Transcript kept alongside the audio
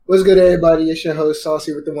What's good, everybody? It's your host,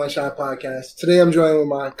 Saucy, with the One Shot Podcast. Today, I'm joined with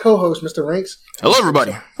my co-host, Mr. Rinks. Hello,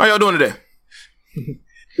 everybody. How y'all doing today?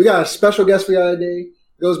 We got a special guest for y'all today.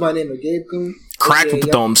 Goes by the name of GabeKuun. Crack with the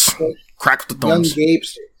thumbs. Crack with the thumbs. Young Gabe.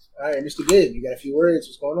 All right, Mr. Gabe, you got a few words.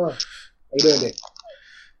 What's going on? How you doing today?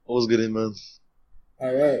 What's good, man?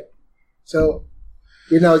 All right. So,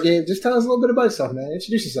 Gabe, just tell us a little bit about yourself, man.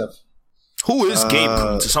 Introduce yourself. Who is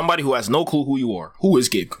GabeKuun? To somebody who has no clue who you are, who is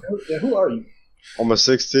GabeKuun? Yeah, who are you? I'm a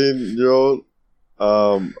 16-year-old.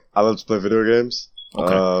 I love to play video games.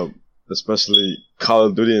 Okay. Especially Call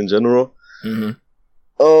of Duty in general. Mm-hmm.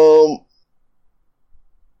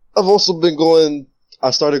 I've also been I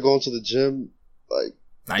started going to the gym like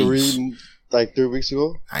 3 weeks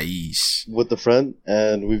ago. Nice. With a friend,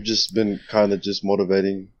 and we've just been kind of just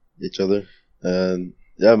motivating each other. And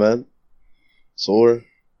yeah, man. Sore.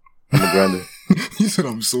 I'm a grinder. He said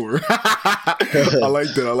I'm sore. I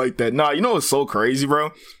like that. Nah, you know what's so crazy,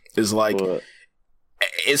 bro? It's like, What?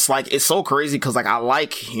 it's so crazy because I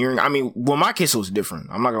like hearing. I mean, well, in my case it was different.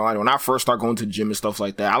 I'm not gonna lie. When I first started going to the gym and stuff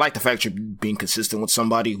like that, I like the fact you're being consistent with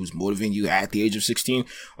somebody who's motivating you at the age of 16.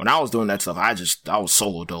 When I was doing that stuff, I was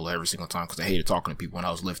solo dolo every single time because I hated talking to people when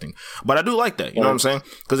I was lifting. But I do like that. You know what I'm saying?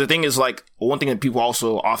 Because the thing is, like, one thing that people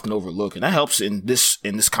also often overlook, and that helps in this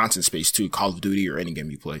content space too, Call of Duty or any game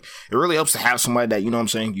you play. It really helps to have somebody that, you know what I'm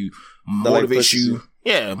saying, you motivates you.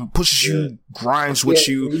 Yeah, pushes you, grinds with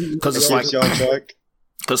you, because it's like.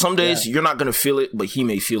 Because some days you're not going to feel it, but he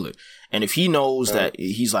may feel it. And if he knows that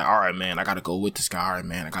he's like, all right, man, I got to go with this guy. All right,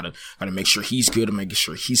 man, I got to make sure he's good and make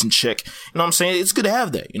sure he's in check. You know what I'm saying? It's good to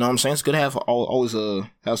have that. You know what I'm saying? It's good to have always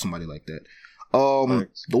have somebody like that.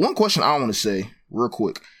 The one question I want to say real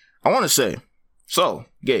quick, so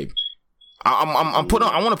Gabe, I want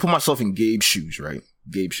to put myself in Gabe's shoes, right?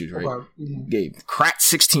 Gabe's shoes, right? Okay. Mm-hmm. Gabe, cracked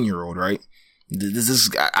 16-year-old, right? This is,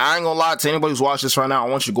 I ain't gonna lie to anybody who's watching this right now. I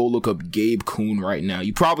want you to go look up GabeKuun right now.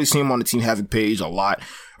 You probably see him on the Team Havoc page a lot,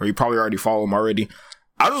 or you probably already follow him already.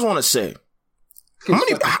 I just want to say,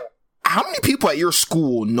 how many people at your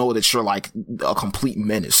school know that you're like a complete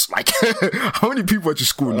menace? Like, how many people at your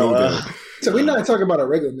school know that? So we're not talking about a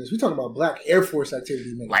regular menace. We're talking about Black Air Force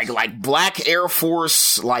activity menace. Like Black Air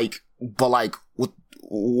Force, but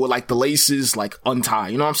with like the laces like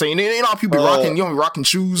untied, you know what I'm saying? You know how people be rocking, you know, rocking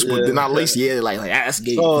shoes, but they're not laced. Yeah, like that's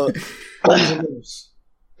gay. So,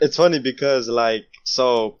 it's funny because like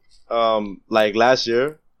last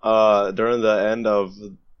year, during the end of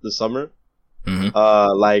the summer,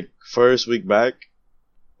 like first week back,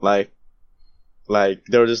 like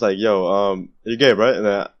they were just like, "Yo, you gay, right?"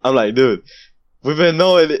 And I'm like, "Dude, we've been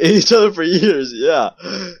knowing each other for years, yeah."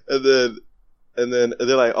 And then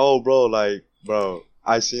they're like, "Oh, bro."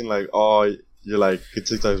 I seen like, oh, you're like good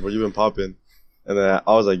TikToks, but you've been popping. And then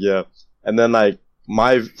I was like, yeah. And then like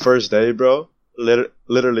my first day, bro,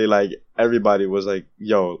 literally like everybody was like,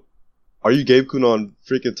 yo, are you GabeKuun on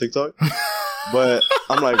freaking TikTok? But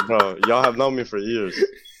I'm like, bro, y'all have known me for years.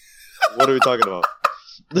 What are we talking about?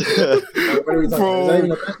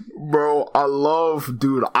 Bro, I love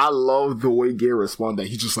the way Gary responded.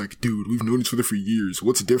 He's just like, dude, we've known each other for years.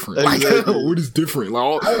 What's different? Exactly. Like, what is different? I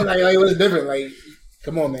was like, what's different? Like,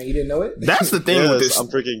 come on, man, you didn't know it? That's the thing with this. I'm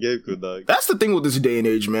freaking GabeKuun, dog. That's the thing with this day and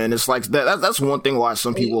age, man. It's like that's one thing why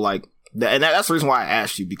some people like that, and that's the reason why I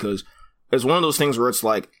asked you, because it's one of those things where it's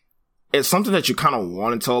like it's something that you kind of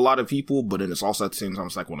want to tell a lot of people, but then it's also at the same time,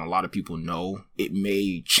 it's like when a lot of people know, it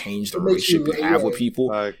may change the relationship you have with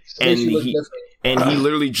people. And he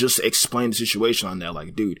literally just explained the situation on that.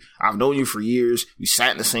 Like, dude, I've known you for years. We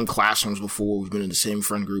sat in the same classrooms before. We've been in the same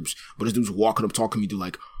friend groups. But this dude's walking up talking to me, dude,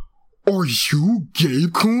 like, are you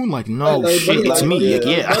GabeKuun? Like, no, like, shit, it's me. Yeah. Like,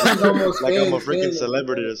 yeah. Like I'm a freaking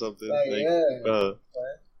celebrity or something.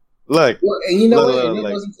 Look, and you know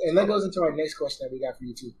what? And that goes into our next question that we got for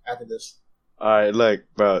you too after this. Alright, look,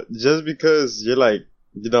 bro. Just because you're like,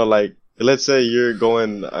 you know, like, let's say you're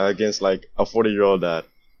going against like a 40-year-old dad,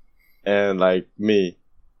 and like me,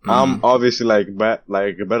 I'm obviously like better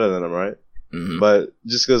than him, right? Mm-hmm. But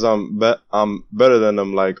just because I'm better than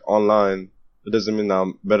him like online, it doesn't mean that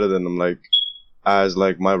I'm better than him like as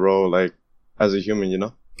like my role like as a human, you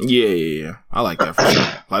know? Yeah. I like that for sure.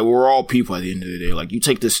 Like, we're all people at the end of the day. Like, you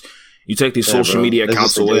take these social media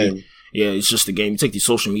accounts away. Yeah, it's just a game. You take these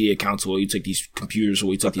social media accounts away, you take these computers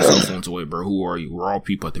away, you take these cell phones away, bro. Who are you? We're all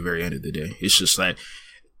people at the very end of the day. It's just like,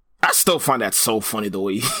 I still find that so funny the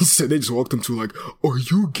way he said they just walked him to like, are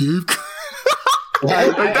you Gabe?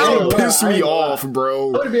 Like, that would piss me off,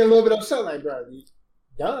 bro. I would be a little bit upset, like, bro,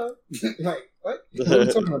 duh. Like, what? What are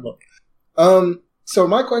you talking about? So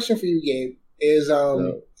my question for you, Gabe, is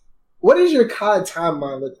what does your COD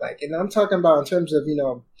timeline look like? And I'm talking about in terms of, you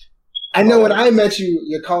know, I know when I met you,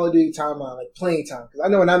 your Call of Duty timeline, like playing time. Because I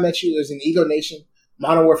know when I met you, it was in Ego Nation,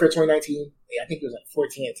 Modern Warfare 2019. Yeah, I think it was like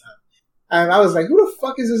 14 at the time. And I was like, who the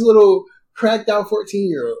fuck is this little cracked out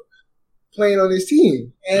 14-year-old playing on this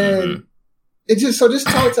team? And just talk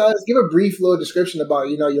to us. Give a brief little description about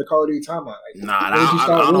your Call of Duty timeline. Like,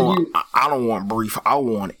 I don't want brief. I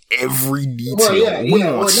want every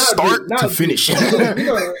detail. Start to finish.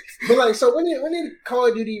 But like, so when did Call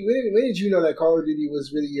of Duty? When did you know that Call of Duty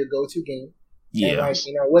was really your go-to game? Yeah. And like,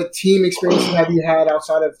 what team experiences have you had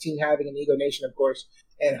outside of Team Havoc and Ego Nation, of course?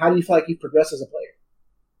 And how do you feel like you progressed as a player?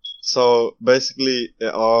 So basically,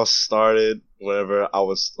 it all started whenever I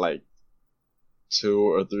was like 2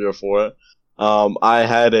 or 3 or 4. I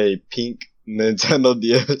had a pink Nintendo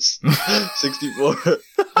DS 64,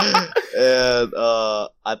 and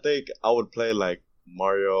I think I would play like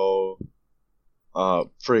Mario.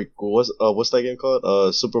 What's that game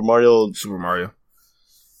called? Super Mario. Super Mario.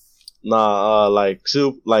 Nah, like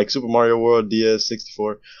Super Mario World DS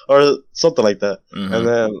 64 or something like that. Mm-hmm. And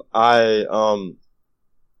then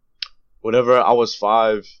whenever I was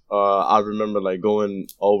 5, I remember like going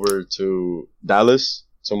over to Dallas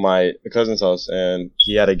to my cousin's house, and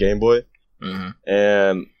he had a Game Boy,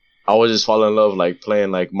 and I would just fall in love like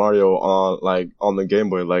playing like Mario on the Game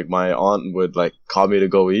Boy. Like my aunt would like call me to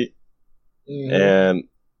go eat, and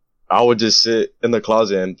I would just sit in the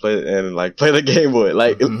closet and play the Game Boy,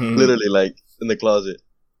 like literally like in the closet.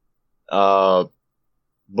 But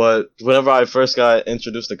whenever I first got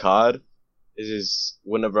introduced to COD, it is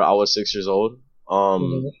whenever I was 6 years old.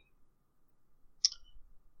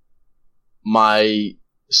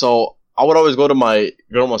 So I would always go to my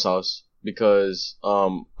grandma's house because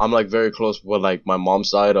I'm like very close with like my mom's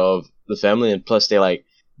side of the family, and plus they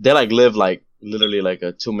live like literally like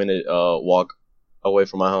a 2-minute walk away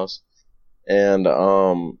from my house. And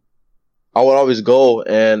I would always go,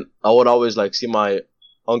 and I would always like see my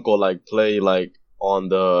uncle like play like on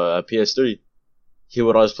the PS3. He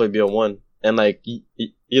would always play BO1, and like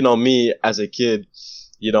me as a kid,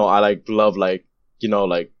 I like love like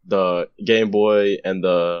like the Game Boy and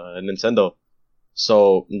the Nintendo.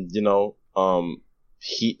 So,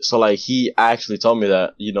 he actually told me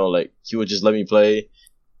that, like he would just let me play.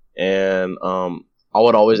 And, I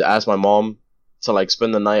would always ask my mom to like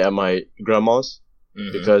spend the night at my grandma's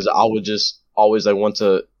because I would just always like want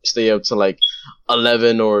to stay up to like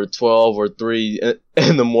 11 or 12 or 3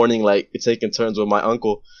 in the morning, like taking turns with my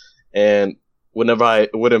uncle. And whenever I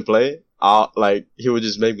wouldn't play, he would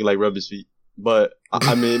just make me like rub his feet. But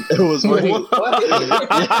I mean, it was worth it.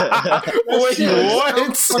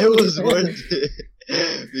 It was worth it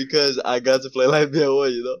because I got to play like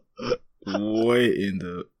BO1, I'm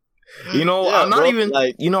not even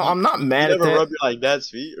like, I'm not mad at that. You never rub your like dad's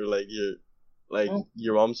feet or like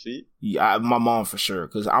your mom's feet? Yeah, my mom for sure.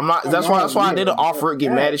 Because I'm not. That's why I didn't offer it.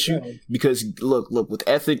 Get mad at you because look. With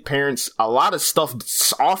ethnic parents, a lot of stuff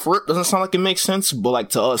offer it doesn't sound like it makes sense, but like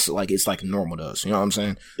to us, like it's like normal to us. You know what I'm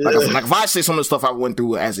saying? Like, if I say some of the stuff I went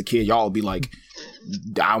through as a kid, y'all will be like,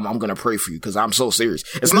 I'm gonna pray for you because I'm so serious.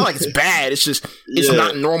 It's not like it's bad. It's just it's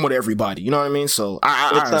not normal to everybody. You know what I mean? So I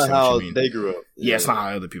understand not how they grew up. Yeah, it's not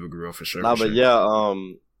how other people grew up for sure. Nah, but yeah,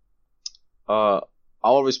 I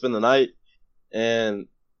always spend the night. And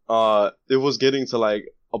it was getting to like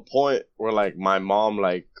a point where like my mom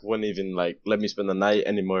like wouldn't even like let me spend the night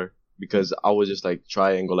anymore because I would just like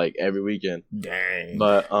try and go like every weekend. Dang.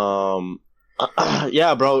 But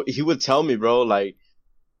yeah, bro, he would tell me, bro, like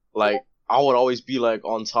I would always be like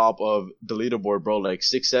on top of the leaderboard, bro, like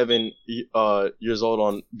 6-7 years old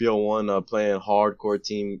on BO1 playing hardcore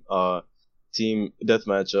team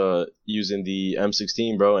deathmatch using the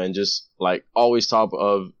M16, bro, and just like always top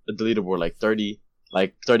of the leaderboard, like 30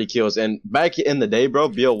 kills. And back in the day, bro,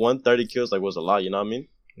 BO1 30 kills like was a lot, you know what I mean?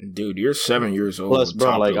 Dude, you're 7 years old. Plus,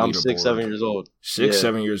 bro, like I'm 6-7 years old.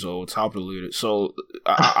 7 years old, top of the leader. So,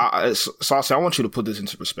 Saucy, I want you to put this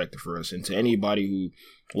into perspective for us, and to anybody who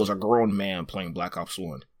was a grown man playing Black Ops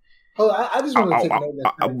 1. Oh, I just want to take note of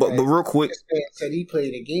that. But real quick, said he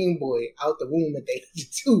played a Game Boy out the womb at the age of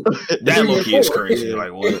 2. That low-key is crazy.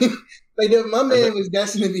 Like what? Like my man was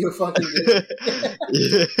destined to be a fucking game.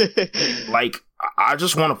 Like I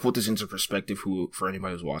just want to put this into perspective for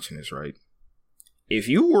anybody who's watching this, right? If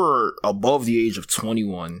you were above the age of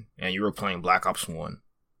 21 and you were playing Black Ops 1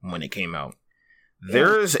 when it came out,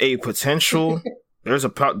 there's a potential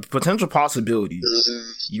possibility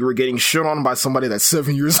you were getting shit on by somebody that's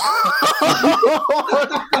 7 years old.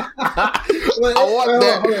 Wait,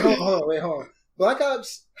 hold on. Black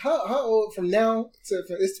Ops, how old from now to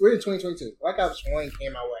we're in 2022. Black Ops 1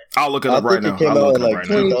 came out I'll look it up I right think now. it came I'll out look in it up like right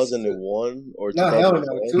now. 2001 or No, hell no.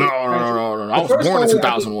 2005. No. I was born in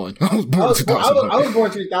 2001. I was born in 2001. I was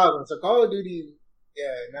born 2000, so Call of Duty,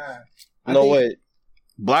 nah. No, wait.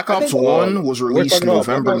 Black Ops 1 was released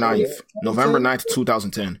November 9th. November 9th,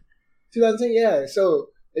 2010. 2010, yeah. So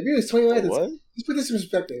if you was 21 What? let's put this in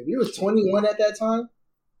perspective. If you was 21 at that time,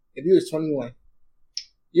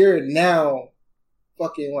 you're now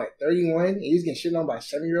fucking, 31? And you was getting shit on by a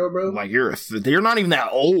 7-year-old, bro? Like, you're not even that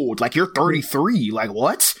old. Like, you're 33. Like,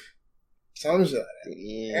 what? Sounds like that.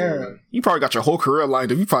 Yeah. You probably got your whole career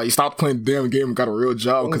lined up. You probably stopped playing the damn game and got a real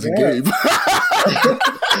job because of Gabe.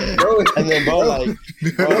 Bro, And then, bro,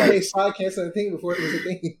 they side cancel the thing before it was a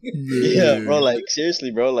thing. Yeah, bro, like, seriously,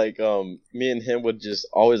 bro, like, me and him would just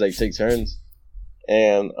always, like, take turns.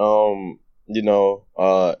 And, he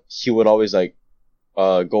would always, like,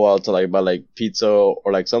 go out to, like, buy, like, pizza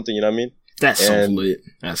or, like, something, you know what I mean? That's so lit.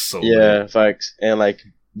 That's so lit. Yeah, facts. And, like,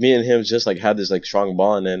 me and him just, like, had this, like, strong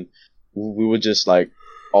bond, and we would just, like,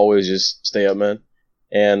 always just stay up, man.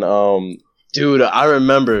 And, dude, I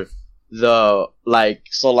remember we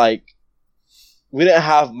didn't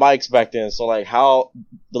have mics back then, so, like, how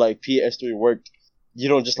the, like, PS3 worked, you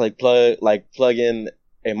don't just, like, plug in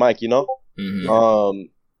a mic, you know? Mm-hmm.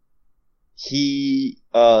 He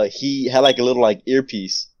had, like, a little, like,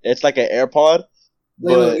 earpiece. It's like an AirPod.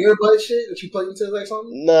 Like an earbud shit that you plug into, like,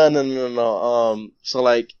 something? No. So,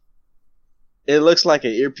 like, it looks like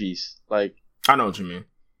an earpiece. Like, I know what you mean.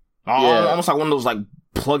 Almost like one of those, like,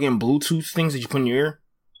 plug-in Bluetooth things that you put in your ear.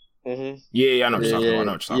 Mm-hmm. Yeah, I know what you're talking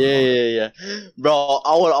about. Yeah. Bro,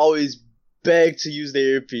 I would always beg to use the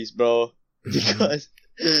earpiece, bro. Because,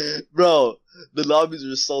 bro, the lobbies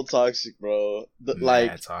were so toxic, bro.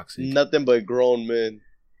 Toxic. Nothing but grown men.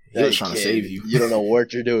 He was trying to save you. You don't know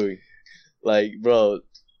what you're doing. Like, bro,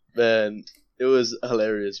 man, it was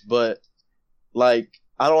hilarious. But, like,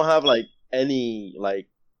 I don't have, like, any, like,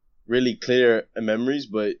 really clear memories,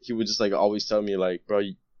 but he would just, like, always tell me, like, bro,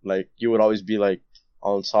 you would always be, like,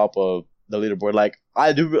 on top of the leaderboard. Like,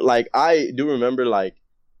 I do remember, like,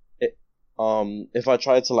 if I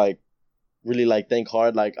tried to, like, really, like, think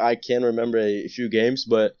hard, like, I can remember a few games,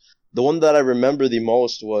 but the one that I remember the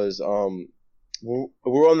most was,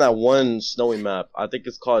 we're on that one snowy map. I think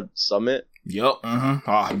it's called Summit. Yup. Mm-hmm.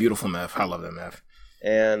 Oh, beautiful map. I love that map.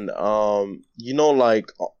 And,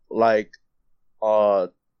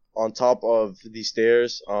 on top of the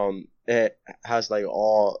stairs, it has, like,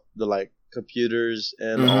 all the, like, computers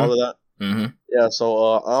and all of that. Mm-hmm. Yeah, so,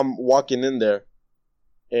 I'm walking in there,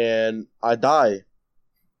 and I die.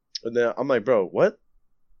 And then I'm like, bro, what?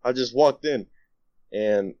 I just walked in,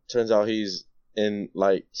 and turns out he's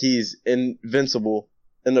invincible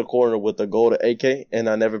in the corner with a gold AK, and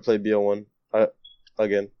I never played BO1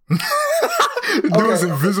 again. Dude's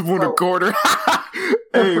invisible in the corner.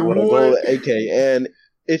 Hey, with a gold AK. And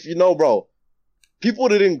if you know, bro, people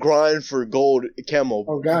didn't grind for gold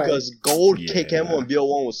camo because gold camo in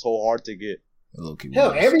BO1 was so hard to get.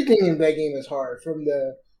 Hell, everything in that game is hard. From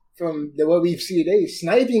the what we've seen today,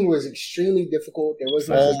 sniping was extremely difficult. There was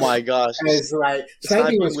my gosh, as like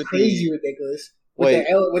sniping was crazy ridiculous.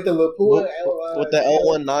 With the Lapua, with the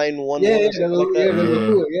L1911, the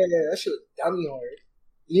Lapua, that shit was dummy hard.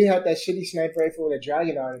 You have that shitty sniper rifle with a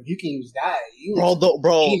dragon on it. You can use that.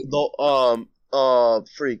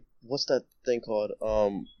 Freak. What's that thing called?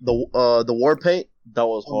 The war paint that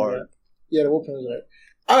was hard. Yeah, the war paint was hard.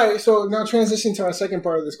 All right, so now transition to our second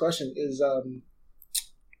part of this question is, the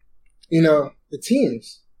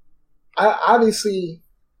teams. I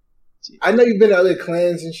know you've been to other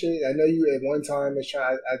clans and shit. I know you at one time was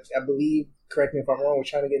trying. I believe, correct me if I'm wrong, was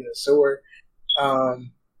trying to get in the sewer.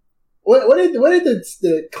 What did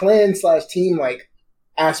the clan / team like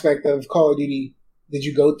aspect of Call of Duty did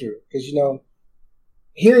you go through? Because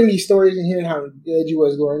hearing these stories and hearing how good you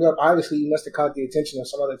was growing up, obviously you must have caught the attention of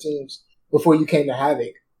some other teams before you came to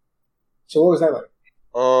Havoc. So what was that like?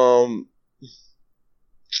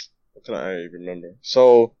 What can I remember?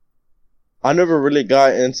 So I never really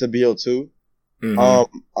got into BO2.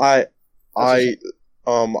 Mm-hmm. I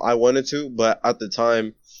wanted to, but at the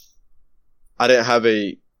time I didn't have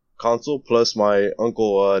a console. Plus, my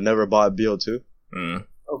uncle never bought BO2. Mm.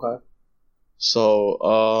 Okay. So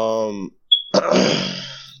let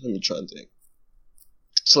me try and think.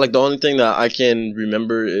 So like the only thing that I can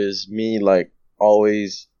remember is me like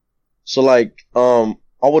always. So like I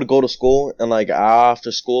would go to school and like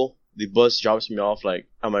after school the bus drops me off like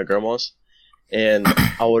at my grandma's. And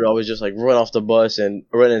I would always just like run off the bus and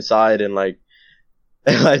run inside and like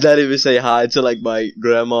not even say hi to like my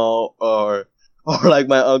grandma or like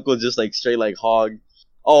my uncle, just like straight like hog.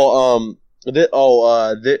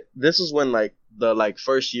 This was when like the like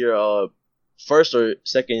first or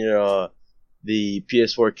second year the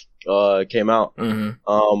PS4 came out. I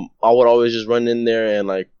would always just run in there and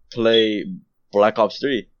like play Black Ops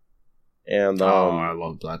 3. And I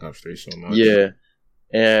love Black Ops 3 so much. Yeah.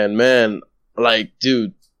 And man, like,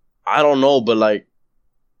 dude, I don't know, but like,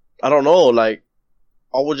 I don't know, like,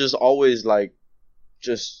 I would just always like,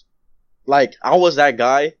 I was that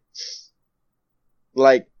guy.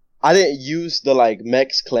 Like, I didn't use the like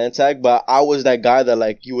mechs clan tag, but I was that guy that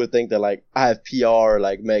like you would think that like I have PR or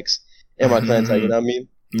like mechs in my clan tag, you know what I mean?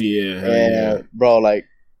 Yeah. And bro, like,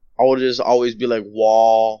 I would just always be like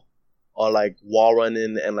wall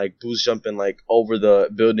running and like boost jumping like over the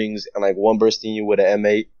buildings and like one bursting you with an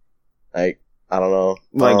M8. Like, I don't know.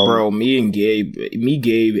 Like, bro, me,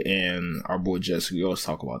 Gabe, and our boy Jess, we always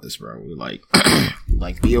talk about this, bro. We're like,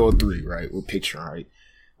 like BO3, right? We're picturing, right?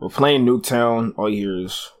 We're playing Nuketown. All you hear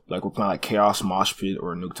is like we're playing like Chaos Mosh Pit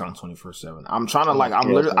or Nuketown 24/7. I'm trying to like,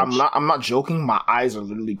 I'm not joking. My eyes are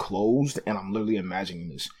literally closed, and I'm literally imagining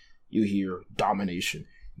this. You hear domination,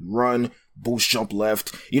 run, boost jump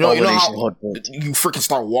left. You know how you freaking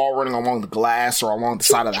start wall running along the glass or along the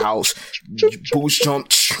side of the house. Boost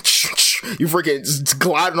jump. You freaking just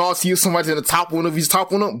gliding off to you, somebody's in the top window. If he's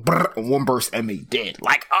top window, and one burst M8 dead.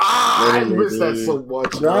 Like, I miss that so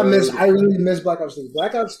much. Bro, I really miss Black Ops 3.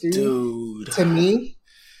 Black Ops 3, dude, to me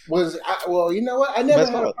was well, you know what? I never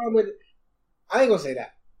had a problem with. I ain't gonna say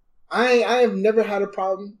that. I have never had a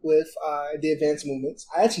problem with the advanced movements.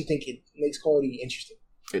 I actually think it makes quality interesting.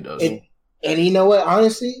 It does. And you know what?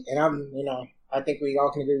 Honestly, and I think we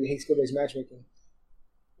all can agree we hate skill-based matchmaking.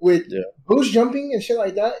 With boost jumping and shit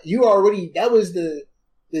like that, that was the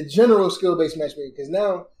general skill-based matchmaking, because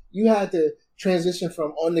now you had to transition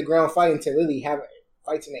from on the ground fighting to really having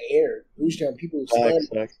fights in the air, boost jump, people stand.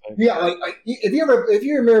 Yeah, like if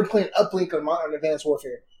you remember playing Uplink on Advanced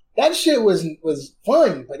Warfare, that shit was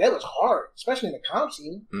fun, but that was hard, especially in the comp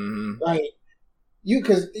scene. Mm-hmm. Like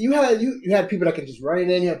because you had people that can just run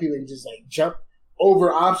in, you had people that can just like jump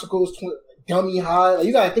over obstacles, dummy high. Like,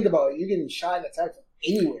 you gotta think about it. You're getting shot and attacked from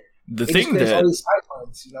anywhere. The thing that all these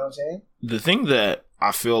sidelines, you know what I'm saying? The thing that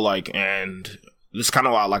I feel like, and this is kind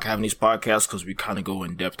of why I like having these podcasts, because we kind of go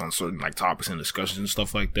in depth on certain like topics and discussions and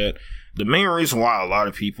stuff like that. The main reason why a lot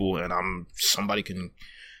of people, and I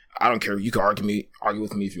don't care, you can argue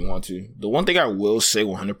with me if you want to. The one thing I will say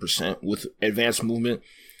 100% with advanced movement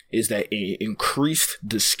is that it increased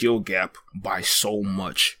the skill gap by so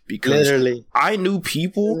much, because literally, I knew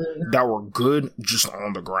people that were good just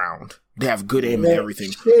on the ground. They have good aim and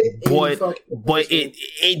everything, but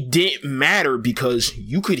it didn't matter, because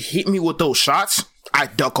you could hit me with those shots, I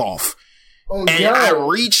duck off. I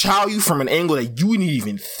rechow you from an angle that you wouldn't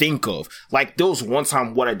even think of. Like, there was one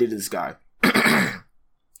time what I did to this guy. It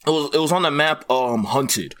was on the map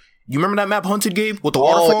Hunted. You remember that map Hunted, Gabe, with the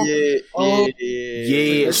waterfall?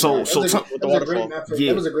 Yeah. So that was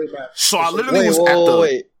a great map. So I literally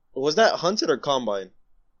was was that Hunted or Combine?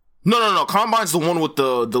 No. Combine's the one with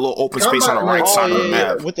the little open space on the right side of the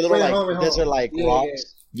map. With the little desert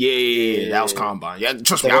rocks. Yeah, that was Combine. Yeah,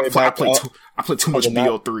 trust me, I played too much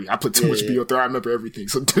BO3. I played too much BO3. I remember everything.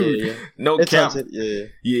 So, dude, no cap.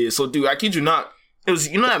 Yeah. So, dude, I kid you not. It was,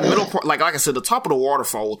 that middle part, like I said, the top of the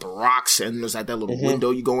waterfall with the rocks, and there's like that little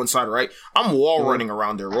window you go inside, right? I'm wall running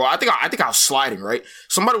around there, bro. I think I was sliding, right?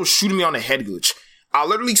 Somebody was shooting me on a head glitch. I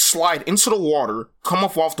literally slide into the water, come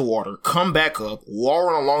off the water, come back up, wall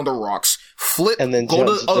run along the rocks, flip, and then go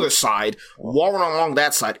to the other side, wall run along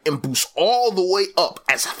that side, and boost all the way up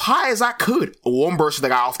as high as I could. One burst that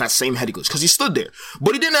got off that same head glitch, because he stood there.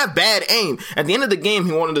 But he didn't have bad aim. At the end of the game,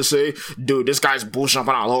 he wanted to say, dude, this guy's boost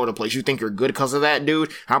jumping all over the place. You think you're good because of that, dude?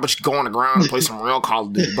 How about you go on the ground and play some real Call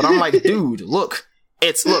of Duty? But I'm like, dude, look.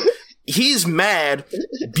 He's mad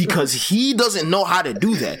because he doesn't know how to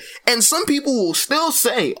do that. And some people will still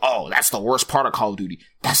say, oh, that's the worst part of Call of Duty.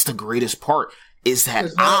 That's the greatest part. Is that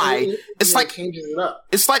it's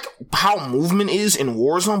like how movement is in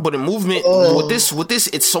Warzone, but in movement with this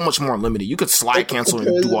it's so much more limited. You could slide cancel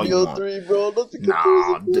and do all you want. Bro,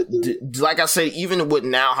 like I said, even with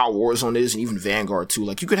now how Warzone is, and even Vanguard too,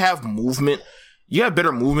 like you could have movement, you have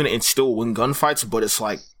better movement and still win gunfights, but it's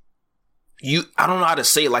like I don't know how to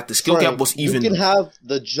say it. Like the skill gap was even. You can have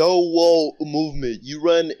the Joe Woe movement. You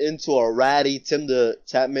run into a ratty Tim the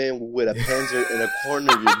Tapman with a Panzer in a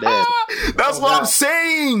corner, you're dead. That's what I'm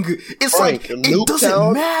saying. It's Frank, like it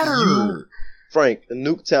doesn't matter. Frank, in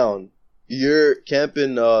Nuketown, you're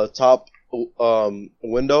camping top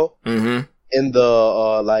window in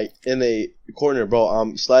the in a corner, bro.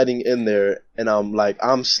 I'm sliding in there, and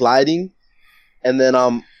I'm sliding, and then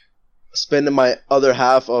I'm spending my other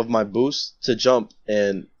half of my boost to jump,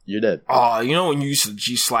 and you're dead. Oh, you know when you used to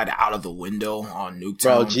G slide out of the window on Nuketown?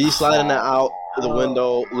 Bro, G sliding it out the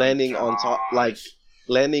window, landing on top, like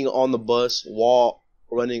landing on the bus wall,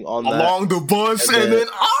 running on along the bus, and then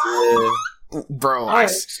bro, All right,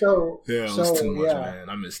 so it was too much, man.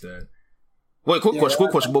 I missed that. Wait, quick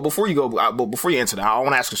question. But before you answer that, I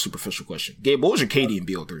want to ask a superficial question. Gabe, what was your KD in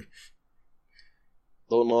BO3?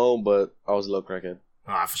 Don't know, but I was a little crackhead.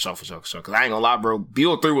 Ah, for sure. Because I ain't gonna lie, bro.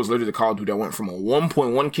 BO3 was literally the Call of Duty that went from a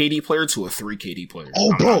 1.1 KD player to a 3 KD player.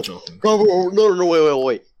 Oh, bro. Bro, no,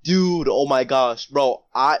 wait. Dude, oh my gosh. Bro,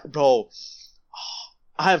 I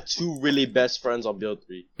have two really best friends on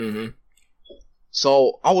BO3. Mm-hmm.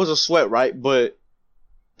 So, I was a sweat, right? But,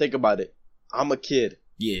 think about it. I'm a kid.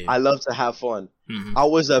 Yeah. I love to have fun. Mm-hmm. I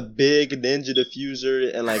was a big ninja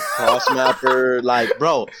diffuser and, like, cross mapper. Like,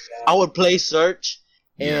 bro, I would play search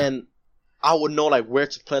and I would know like where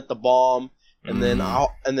to plant the bomb, and then I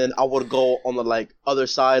would go on the like other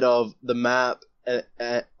side of the map and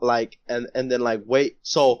then like wait.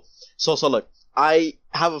 So look, I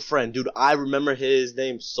have a friend, dude. I remember his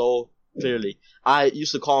name so clearly. I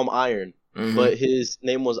used to call him Iron, but his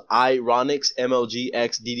name was Ironix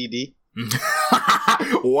MLGXDDD.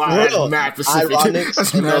 Wow, that's mad specific. Ironix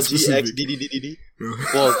MLGXDDD.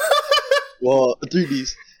 Well,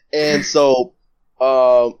 3Ds, and so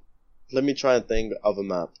let me try and think of a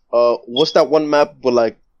map. What's that one map with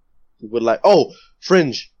like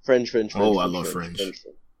Fringe. Oh, I love Fringe.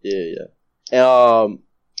 Yeah.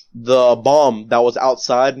 The bomb that was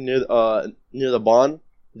outside near the barn.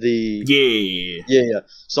 Yeah.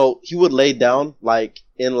 So he would lay down like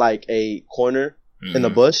in like a corner in the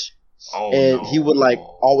bush, he would like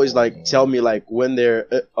always like tell me like when they're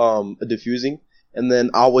defusing, and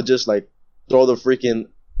then I would just like throw the freaking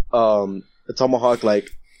tomahawk like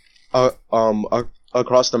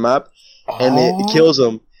across the map, and it kills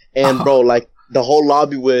him. And bro, like the whole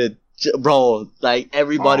lobby would, like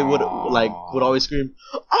everybody would always scream,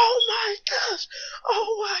 "Oh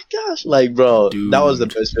my gosh!" Like, bro, dude, that was the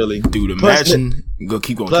best feeling. Dude, imagine.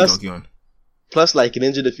 Keep going. Plus, like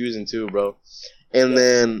ninja diffusing too, bro. And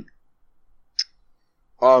then,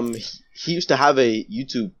 he used to have a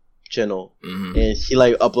YouTube channel, and he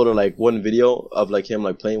like uploaded like one video of like him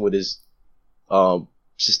like playing with his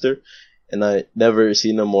sister, and I never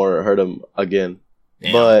seen him or heard him again.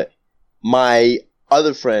 Damn. But my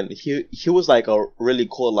other friend, he was like a really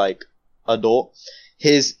cool like adult.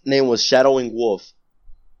 His name was Shadowing Wolf.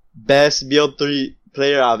 Best BO3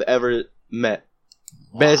 player I've ever met.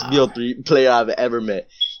 Best BO3 player I've ever met.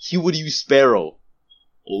 He would use Sparrow.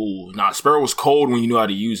 Oh, nah, Sparrow was cold when you know how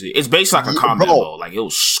to use it. It's basically like a combat bow. Like, it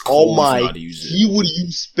was cold when you know how to use it. He would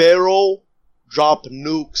use Sparrow, drop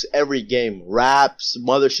nukes every game, raps,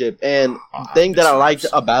 mothership, and the thing that I liked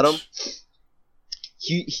about him,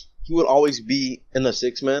 he would always be in the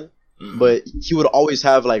 6-man, but he would always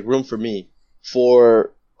have like room for me.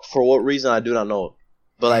 For what reason I do not know,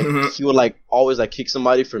 but like he would like always like kick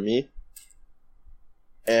somebody for me,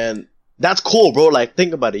 and that's cool, bro. Like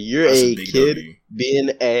think about it, you're a kid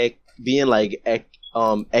being like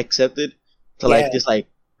accepted to like this like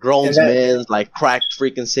grown man's like cracked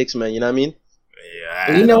freaking 6-man. You know what I mean?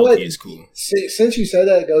 Yeah, you know what? It's cool. Since you said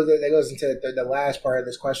that, that goes into the last part of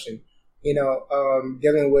this question. You know,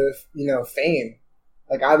 dealing with fame.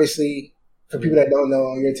 Like obviously, for people that don't know,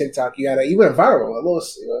 on your TikTok, you went viral.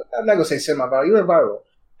 I'm not gonna say semi-viral. You went viral.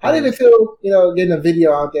 How did it feel? Getting a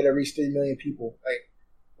video out there that reached 3 million people. Like,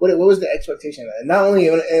 what was the expectation of that? Not only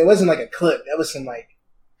it wasn't like a clip. That was some like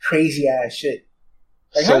crazy ass shit.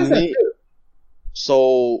 Like, how does that feel?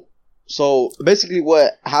 So basically,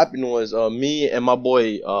 what happened was me and my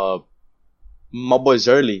boy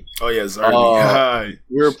Zerly. Oh yeah, Zerly.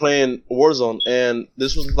 We were playing Warzone, and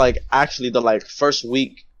this was like actually the like first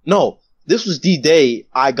week. No, this was the day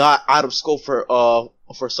I got out of school for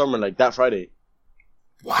summer, like that Friday.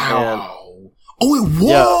 Wow. It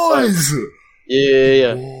was.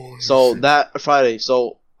 Yeah. So that Friday,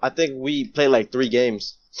 so I think we played like 3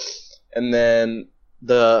 games, and then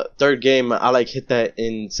the third game I like hit that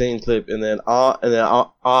insane clip, and then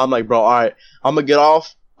I'm like, bro, all right, I'm gonna get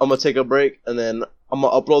off. I'm gonna take a break, and then I'm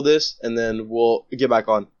gonna upload this, and then we'll get back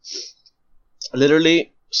on.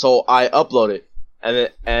 Literally, so I upload it, and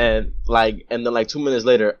then like 2 minutes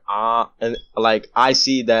later, and like I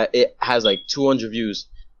see that it has like 200 views.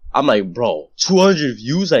 I'm like, bro, 200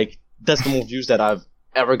 views? Like that's the most views that I've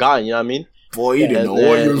ever gotten. You know what I mean? Boy, you didn't know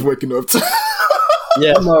what you was waking up to.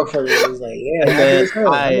 Yeah, motherfucker was like, yeah. And then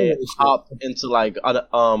I hopped into like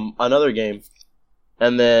another game.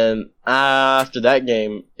 And then after that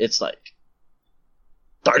game, it's like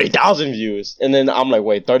 30,000 views. And then I'm like,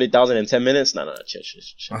 wait, 30,000 in 10 minutes? No, chill.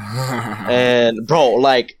 And bro,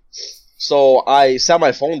 like, so I sat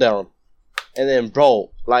my phone down, and then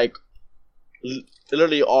bro, like,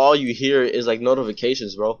 literally all you hear is like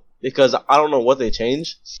notifications, bro. Because I don't know what they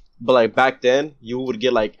changed, but like back then you would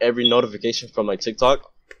get like every notification from like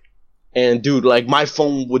TikTok, and dude, like my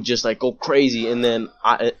phone would just like go crazy, and then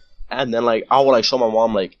I would like show my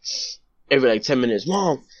mom like every like 10 minutes,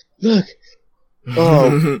 Mom, look,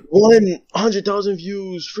 100,000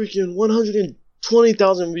 views, freaking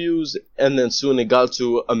 120,000 views, and then soon it got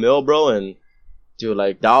to a mil, bro, and dude,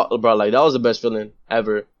 like that was the best feeling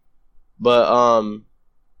ever. But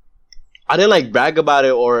I didn't like brag about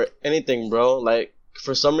it or anything, bro. Like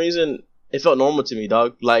for some reason it felt normal to me,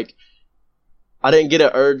 dog. Like I didn't get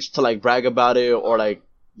an urge to like brag about it or like,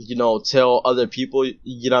 you know, tell other people,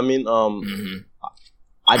 you know what I mean?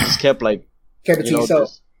 I just kept it to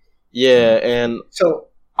yourself. Yeah, and so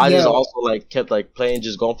I just also like kept like playing,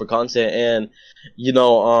 just going for content, and you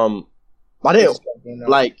know, I didn't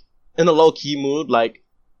like in a low key mood, like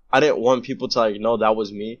I didn't want people to like know that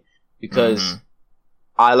was me, because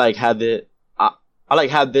I like had it, I like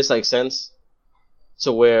had this like sense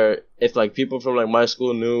to where if like people from like my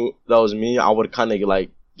school knew that was me, I would kind of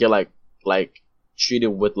like get like treated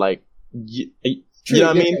with like you know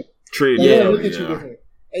what I mean? Treated, yeah.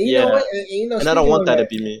 And you know what? And I don't want that to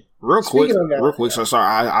be me. Real quick. So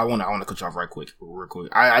sorry, I want to cut you off real quick.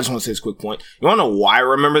 I just want to say this quick point. You want to know why I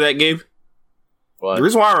remember that, Gabe? What? The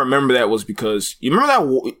reason why I remember that was because you remember that.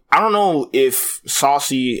 I don't know if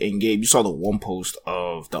Saucy and Gabe, you saw the one post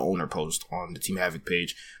of the owner post on the Team Havoc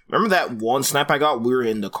page. Remember that one snap I got? We were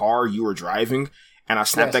in the car, you were driving, and I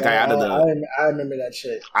snapped that guy out of the. I remember that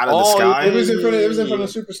shit. Out of the sky. It was in front of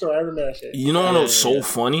the Superstore. I remember that shit. You know what was so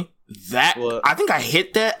funny? That I think I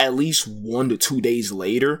hit that at least 1 to 2 days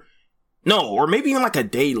later. No, or maybe even like a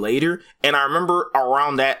day later. And I remember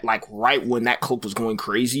around that, like right when that clip was going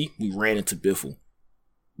crazy, we ran into Biffle.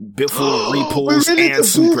 Biffle repulls and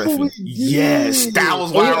super. Yes, that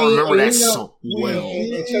was why I remember that so well.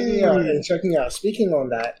 And check me out. Speaking on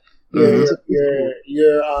that, your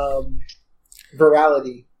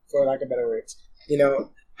virality, for lack of better words. You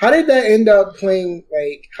know, how did that end up playing?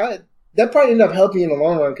 Like, that probably ended up helping you in the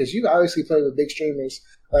long run, because you obviously played with big streamers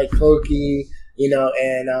like Floki, you know,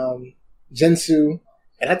 and Jinsu,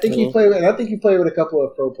 and I think you played with a couple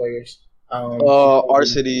of pro players.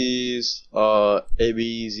 Arcides,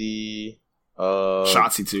 ABZ,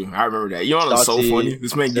 Shotzi too. I remember that. You know what's so funny?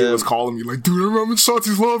 This man Gabe was calling me like, dude, I'm in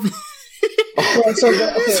Shotzi's lobby. But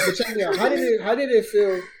check me out. How did it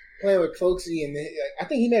feel playing with Cloaksy? And I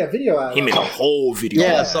think he made a video out of it. He made a whole video.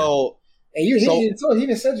 Yeah, so. And he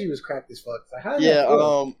even said you was cracked as fuck.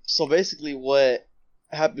 So so basically what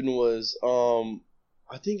happened was, I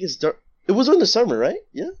think it was during the summer, right?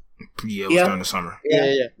 Yeah? Yeah, it was during the summer.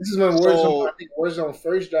 Yeah. This is when Warzone, I think Warzone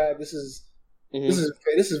first drive. This is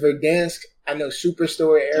Verdansk. I know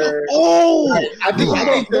Superstore era. Oh, I think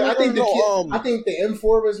the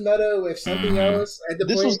M4 was meta with something else at the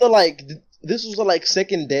this point. This was the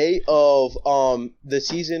second day of the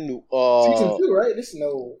season. Season 2, right? This is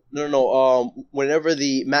no. Whenever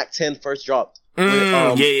the Mac 10 first dropped.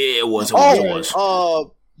 It was.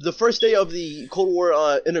 The first day of the Cold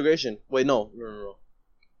War integration. Wait, no.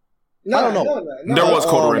 I don't know. No. There was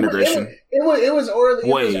Cold War integration. It was early.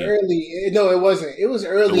 It was early. No, it wasn't. It was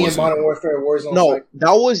early in Modern Warfare Warzone. No,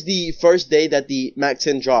 that was the first day that the Mac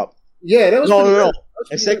 10 dropped. Yeah, that was no.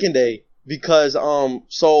 The second day, because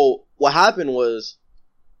so what happened was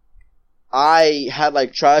I had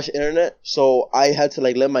like trash internet, so I had to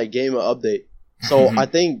like let my game update. So I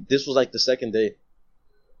think this was like the second day.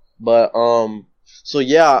 But so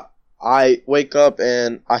yeah, I wake up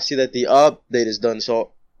and I see that the update is done.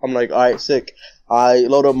 So I'm like, all right, sick. I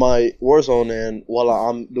load up my Warzone, and while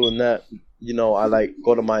I'm doing that, you know, I like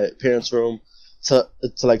go to my parents' room to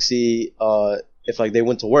like see if like they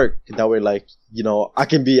went to work. That way, like, you know, I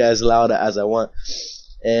can be as loud as I want.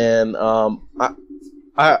 And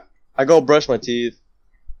I go brush my teeth,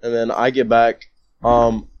 and then I get back.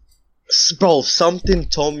 Bro, something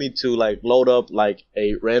told me to like load up like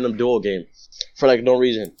a random duo game for like no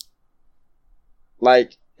reason.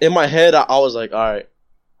 Like in my head, I was like, all right,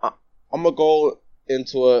 I'm gonna go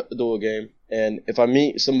into a duo game, and if I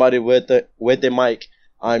meet somebody with a mic,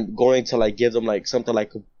 I'm going to like give them like something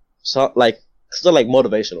like still like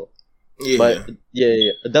motivational. Yeah. But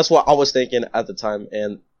yeah, that's what I was thinking at the time,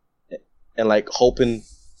 and like hoping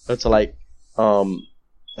to like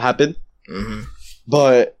happen. Mm-hmm.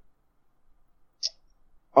 But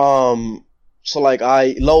so like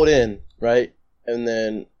I load in, right, and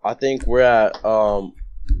then I think we're at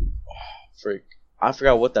I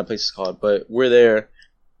forgot what that place is called, but we're there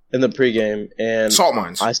in the pregame and Salt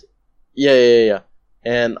Mines. Yeah.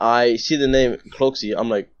 And I see the name Cloxy. I'm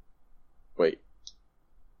like, wait.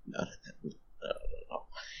 No.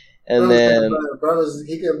 And then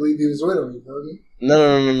he couldn't believe he was winning. You feel me?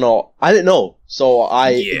 No. I didn't know. So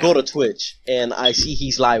I go to Twitch and I see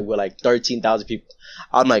he's live with like 13,000 people.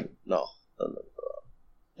 I'm like, no.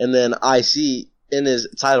 And then I see in his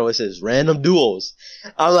title it says random duos.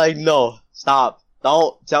 I'm like, no, stop.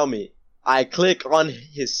 Don't tell me. I click on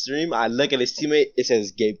his stream. I look at his teammate. It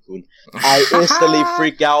says GabeKuun. I instantly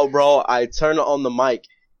freak out, bro. I turn on the mic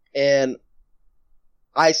and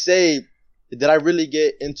I say, did I really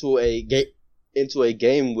get into a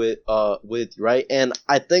game with right? And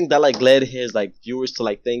I think that like led his like viewers to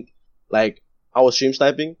like think like I was stream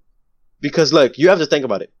sniping, because look, you have to think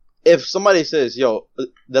about it. If somebody says, "Yo,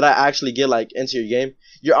 did I actually get like into your game?"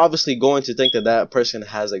 You're obviously going to think that that person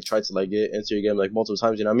has like tried to like get into your game like multiple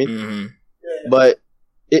times. You know what I mean? Mm-hmm. Yeah. But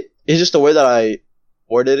it's just the way that I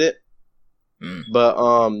worded it. Mm. But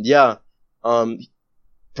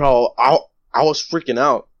bro, I was freaking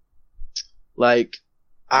out. Like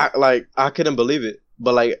I couldn't believe it.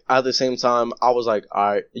 But like at the same time, I was like,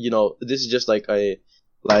 all right, this is just like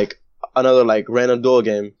another like random duel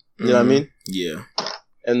game. You know what I mean? Yeah.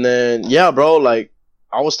 And then bro, like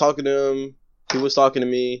I was talking to him, he was talking to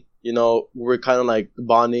me. We're kind of like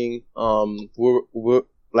bonding. We're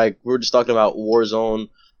just talking about Warzone,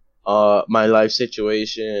 my life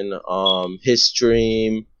situation, his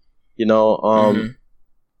stream. It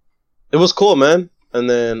was cool, man. And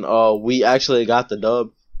then we actually got the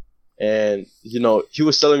dub, and he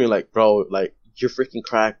was telling me like, bro, like you're freaking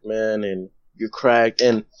cracked, man, and you're cracked.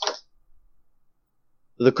 And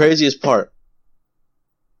the craziest part,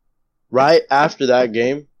 right after that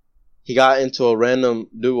game, he got into a random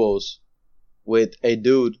duos with a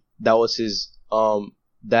dude that was his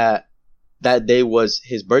that day was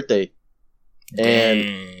his birthday,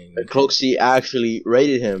 and Cloxy actually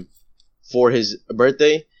rated him for his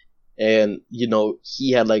birthday. And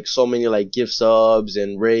he had like so many like gift subs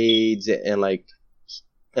and raids and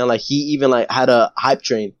he even like had a hype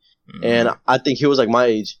train. And I think he was like my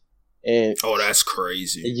age. And that's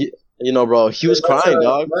crazy. Bro, he was crying,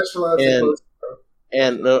 dog.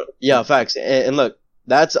 And facts. And look,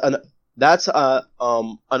 that's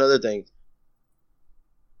another thing.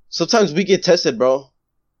 Sometimes we get tested, bro,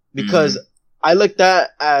 because I looked at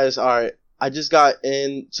as, all right, I just got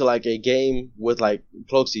into like a game with like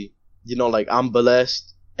Cloxy. Like I'm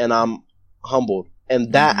blessed and I'm humbled.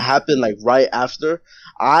 And that happened like right after.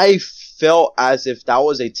 I felt as if that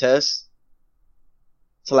was a test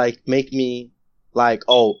to like make me like,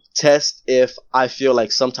 test if I feel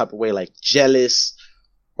like some type of way, like jealous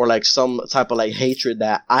or like some type of like hatred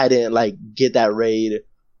that I didn't like get that raid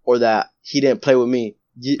or that he didn't play with me.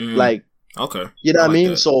 Like, okay. You know what I mean?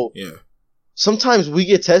 That. So sometimes we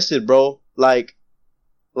get tested, bro.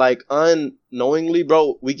 Like unknowingly,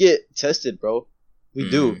 bro, we get tested, bro. We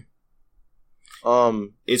do.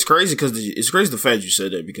 It's crazy because it's crazy the fact you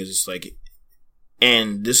said that, because it's like,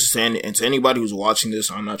 and this is and to anybody who's watching this,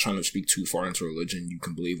 I'm not trying to speak too far into religion. You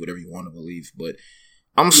can believe whatever you want to believe, but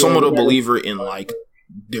I'm somewhat a believer in like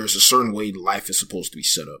there's a certain way life is supposed to be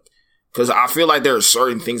set up. Because I feel like there are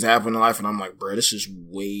certain things that happen in life, and I'm like, bro, this is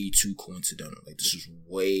way too coincidental. Like, this is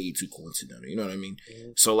way too coincidental. You know what I mean?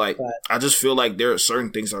 So, like, I just feel like there are certain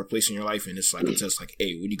things that are placed in your life, and it's like a test, like,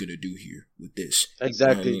 hey, what are you going to do here with this?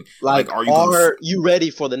 Exactly. You know I mean? Are you ready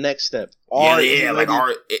for the next step? And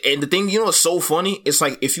the thing, it's so funny. It's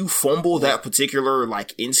like, if you fumble that particular,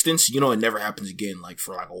 like, instance, it never happens again, like,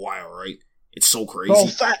 for, like, a while, right? It's so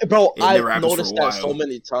crazy. Bro, I've noticed that so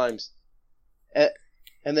many times.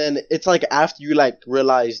 And then it's like after you like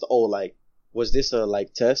realized, like, was this a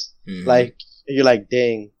like test? Like you're like,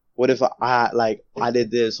 dang, what if I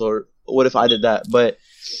did this, or what if I did that? But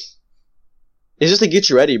it's just to get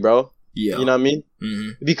you ready, bro. Yeah, you know what I mean?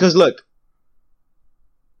 Because look,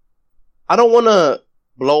 I don't want to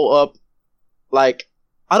blow up. Like,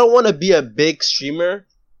 I don't want to be a big streamer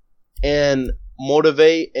and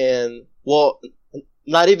motivate and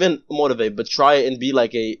not even motivate, but try and be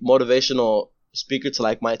like a motivational speaker to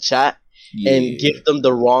like my chat and give them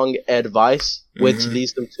the wrong advice, which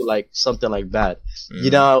leads them to like something like bad. You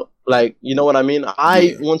know what I mean?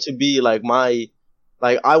 I want to be like I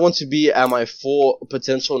want to be at my full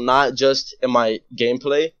potential, not just in my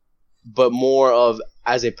gameplay, but more of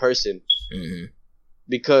as a person.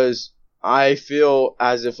 Because I feel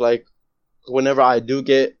as if like whenever I do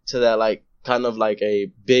get to that like kind of like a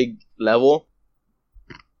big level,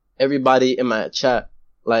 everybody in my chat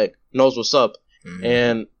like knows what's up.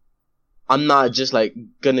 And I'm not just like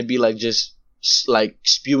gonna be like just like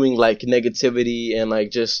spewing like negativity and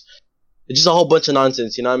like just a whole bunch of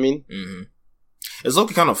nonsense. You know what I mean? Mm-hmm. It's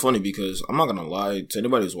low-key kind of funny because I'm not gonna lie to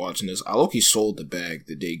anybody who's watching this. I low-key sold the bag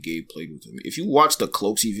the day Gabe played with him. If you watch the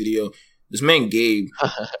Cloaksy video, this man Gabe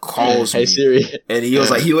calls Hey me, Siri, and he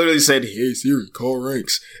was like, he literally said, "Hey Siri, call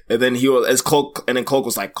Ranks," and then he was as Cloak, and then Cloak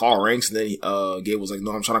was like, "Call Ranks," and then Gabe was like,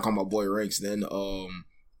 "No, I'm trying to call my boy Ranks." Then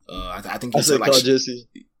I think he said like, call Jesse.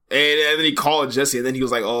 And then he called Jesse, and then he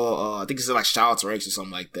was like, I think he said like shout out to Ranks or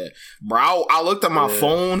something like that. Bro, I looked at my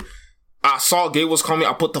phone. I saw Gabe was calling me.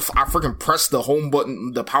 I freaking pressed the home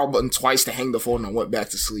button, the power button twice to hang the phone, and I went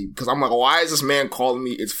back to sleep. Because I'm like, why is this man calling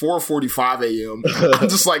me? It's 4:45 a.m. I'm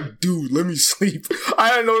just like, dude, let me sleep.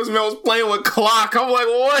 I didn't know this man was playing with clock. I'm like,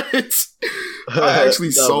 what? I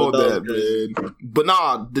actually saw that, man. But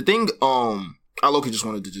nah, the thing, I low-key just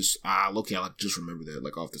wanted to just, I like just remember that,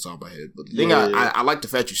 like off the top of my head. But the thing, I like the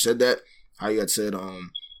fact you said that, how you had said,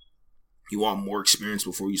 you want more experience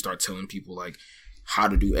before you start telling people, like, how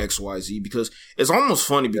to do X, Y, Z, because it's almost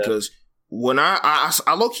funny because when I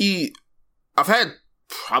low-key, I've had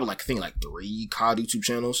probably like, I think like 3 COD YouTube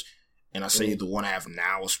channels, and I say the one I have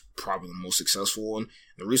now is probably the most successful one.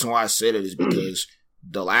 The reason why I say that is because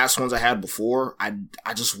the last ones I had before, I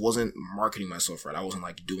just wasn't marketing myself right. I wasn't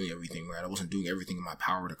like doing everything right. I wasn't doing everything in my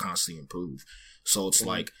power to constantly improve. So it's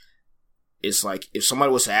like if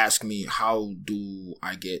somebody was to ask me how do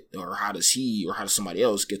I get, or how does he or how does somebody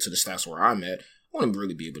else get to the stats where I'm at, I wouldn't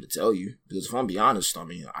really be able to tell you, because if I'm being honest, I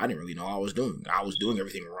mean, I didn't really know what I was doing. I was doing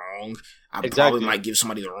everything wrong. I probably might give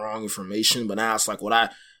somebody the wrong information, but now it's like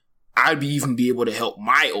I'd even be able to help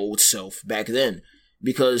my old self back then,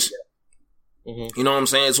 because you know what I'm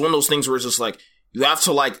saying? It's one of those things where it's just like, you have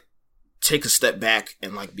to like take a step back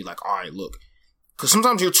and like be like, all right, look, because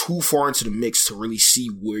sometimes you're too far into the mix to really see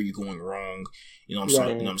where you're going wrong. You know what I'm saying?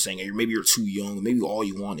 You know what I'm saying? Or maybe you're too young. Maybe all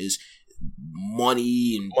you want is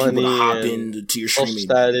money and people to hop into your streaming,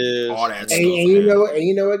 status, all that stuff. And you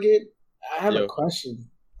know what, Gabe? I have a question.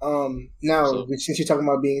 Now since you're talking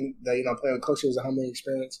about being playing with Coach, it was a humbling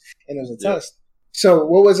experience and it was a test. So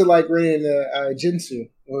what was it like running Jinsu?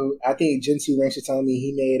 Well, I think Jinsu Ranch is telling me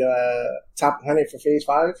he made top 100 for Phase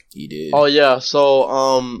 5. He did. Oh yeah.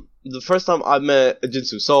 So the first time I met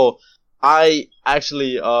Jinsu, so I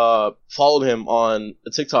actually followed him on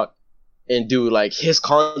TikTok. And dude, like, his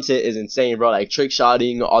content is insane, bro. Like, trick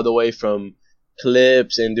shotting all the way from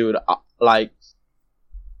clips, and dude,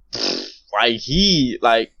 he's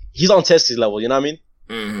on Tessy's level, you know what I mean?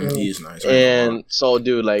 Mm-hmm. He is nice. And so,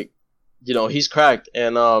 dude, like, he's cracked.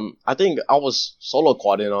 And I think I was solo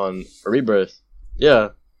quadding on Rebirth.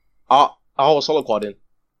 Yeah, I was solo quadding.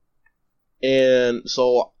 And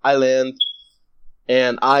so I land,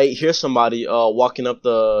 and I hear somebody walking up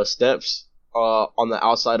the steps on the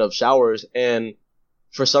outside of showers, and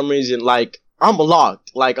for some reason, like, I'm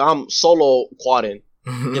locked, like, I'm solo quadding,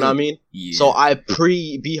 you know what I mean? Yeah. So I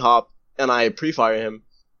pre-B-hop, and I pre-fire him,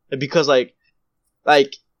 because, like,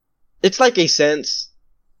 it's like a sense,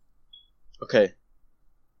 okay,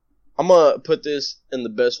 I'm gonna put this in the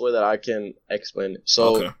best way that I can explain it.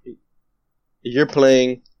 So, you're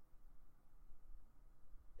playing,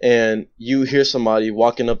 and you hear somebody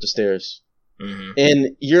walking up the stairs,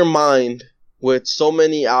 in your mind, with so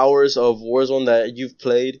many hours of Warzone that you've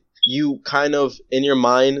played, you kind of, in your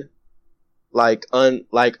mind,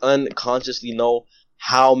 unconsciously know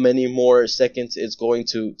how many more seconds it's going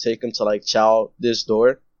to take him to, like, chow this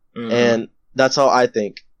door. And that's how I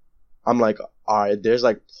think. I'm like, alright, there's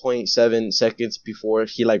like 0.7 seconds before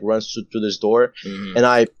he like runs through this door. And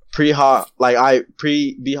I pre-hop,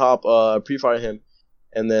 pre-fire him,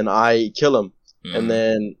 and then I kill him. And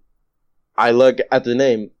then I look at the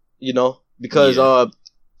name, because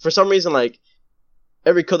for some reason, like,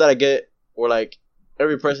 every kill that I get, or like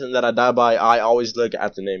every person that I die by, I always look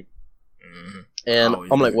at the name. And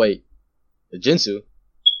I'm like, wait, the Jinsu?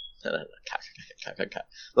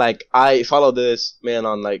 Like, I follow this man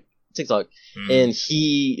on like TikTok, and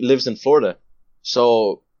he lives in Florida.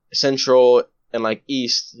 So Central and like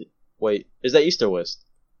East. Wait, is that East or West?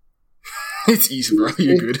 It's East, bro.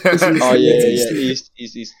 You're good. Oh yeah,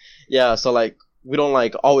 East. Yeah, so like, we don't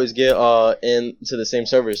like always get into the same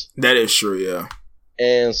servers. That is true, yeah.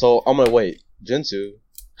 And so I'm like, wait, Jinsu,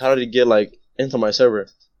 how did he get like into my server?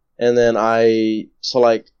 And then I'm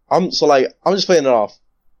just playing it off,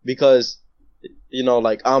 because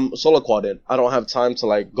like, I'm solo quadding. I don't have time to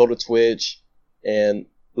like go to Twitch and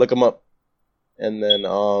look him up. And then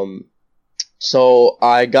so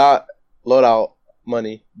I got loadout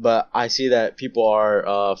money, but I see that people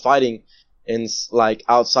are fighting in like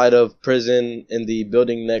outside of prison in the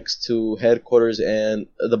building next to headquarters and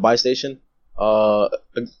the buy station. a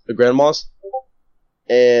grandma's,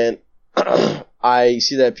 and I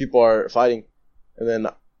see that people are fighting, and then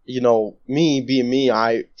me being me,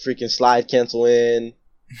 I freaking slide cancel in,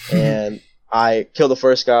 and I kill the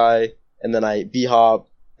first guy, and then I b-hop,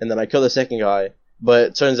 and then I kill the second guy. But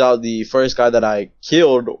it turns out the first guy that I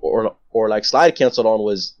killed or like slide canceled on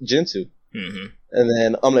was Jinsu. Mm-hmm. And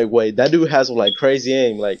then I'm like, wait, that dude has like crazy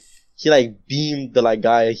aim. Like he like beamed the like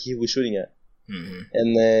guy he was shooting at. Mm-hmm.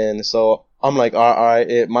 And then so I'm like, all right,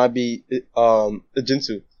 it might be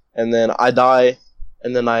Jinsu. And then I die,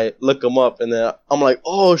 and then I look him up, and then I'm like,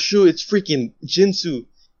 oh shoot, it's freaking Jinsu.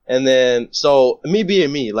 And then so me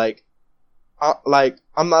being me,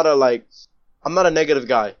 I'm not a negative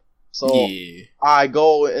guy. So yeah. I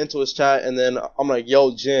go into his chat, and then I'm like,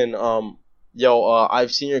 yo, Jin,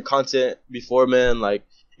 I've seen your content before, man. Like,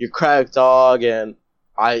 you're cracked, dog, and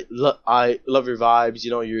I love your vibes.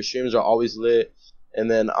 Your streams are always lit. And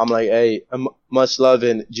then I'm like, hey, much love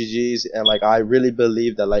and GG's, and like I really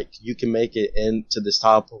believe that like you can make it into this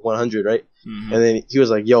top 100, right? Mm-hmm. And then he was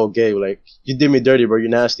like, yo, Gabe, like you did me dirty, bro. You're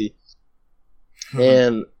nasty. Mm-hmm.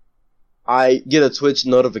 And I get a Twitch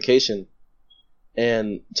notification,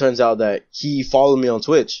 and turns out that he followed me on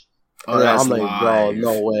Twitch. Oh, and that's I'm like, live. bro,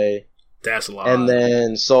 no way. That's live. And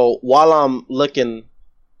then so while I'm looking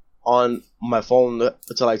on my phone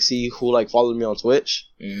to like see who like followed me on Twitch,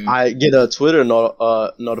 mm-hmm. I get a Twitter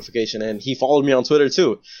notification, and he followed me on Twitter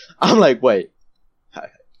too. I'm like, wait,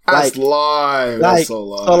 that's live. That's so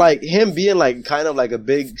live. So like him being like kind of like a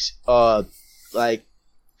big like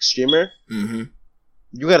streamer. Mm-hmm.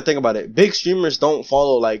 You got to think about it. Big streamers don't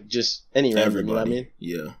follow like just any random. You know what I mean?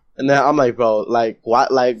 Yeah. And then I'm like, bro, like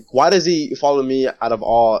why does he follow me out of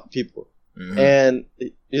all people? Mm-hmm. And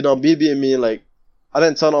me being me, like I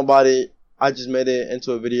didn't tell nobody. I just made it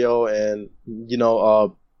into a video, and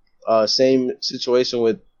same situation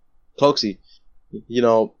with Cloxy.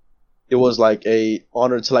 It was like a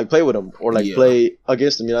honor to like play with him or like play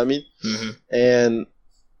against him. You know what I mean? Mm-hmm. And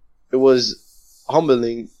it was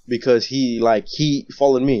humbling because he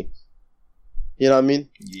followed me. You know what I mean?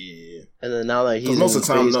 Yeah. And then now that he's most of the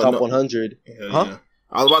time, top 100, Yeah.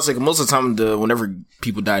 I was about to say, most of the time, whenever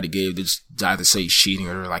people die to Gabe, they just die to say he's cheating,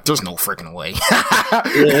 or they're like, "There's no freaking way."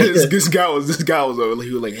 This guy was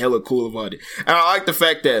he was like hella cool about it, and I like the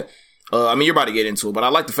fact that you're about to get into it, but I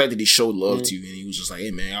like the fact that he showed love to you, and he was just like,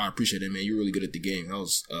 "Hey man, I appreciate it, man. You're really good at the game." That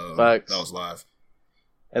was live.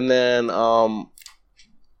 And then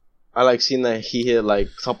I like seen that he hit like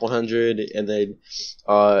top 100, and then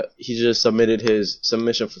he just submitted his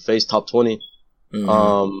submission for Face top 20.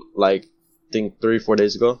 Mm-hmm. Like I think 3-4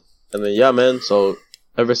 days ago. And then yeah, man. So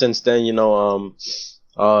ever since then, me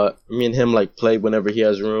and him like play whenever he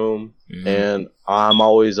has room, and I'm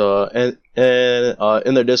always in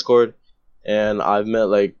their Discord, and I've met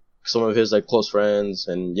like some of his like close friends,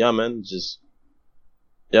 and just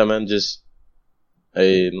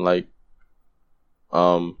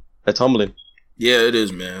it's humbling. Yeah, it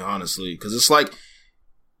is, man, honestly. Because it's like,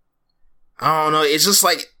 I don't know, it's just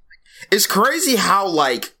like, it's crazy how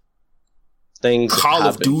like things Call happen.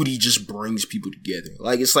 of Duty just brings people together.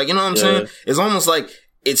 Like, it's like, you know what I'm saying? It's almost like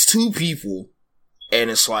it's two people,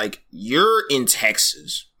 and it's like, you're in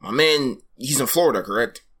Texas. My man, he's in Florida,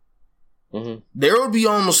 correct? Mm-hmm. There would be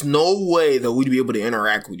almost no way that we'd be able to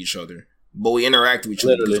interact with each other, but we interact with each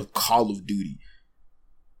other because of Call of Duty.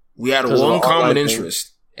 We had one common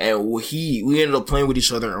interest, and we ended up playing with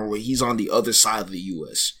each other, and he's on the other side of the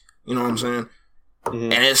U.S. You know what I'm saying?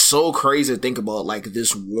 Mm-hmm. And it's so crazy to think about, like,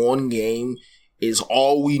 this one game is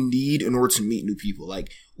all we need in order to meet new people.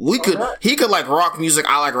 Like, he could like rock music,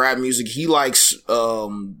 I like rap music. He likes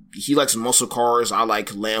muscle cars, I like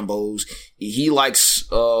Lambos. He likes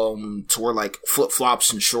to wear like flip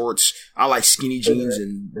flops and shorts. I like skinny jeans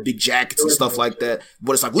and big jackets and stuff like that.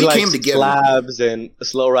 But it's like we came together. Slabs and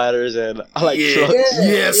slow riders, and I like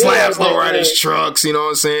trucks. Slabs, slow riders, trucks. You know what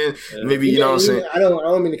I'm saying? Yeah. Maybe you know what I'm saying. I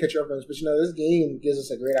don't mean to cut you off on this, but this game gives us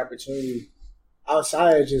a great opportunity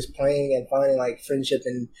outside of just playing and finding like friendship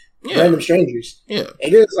and random strangers. Yeah,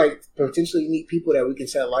 it is like potentially meet people that we can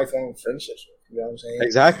set lifelong friendships with. You know what I'm saying?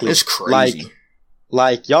 Exactly. It's crazy.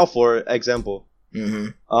 Like y'all, for example.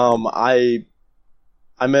 Mm-hmm.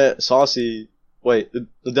 I met Saucy. Wait,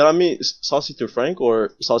 did I meet Saucy through Frank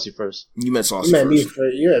or Saucy first? You met Saucy You met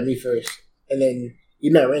first. You met me first, and then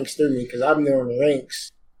you met Ranks through me because I've known the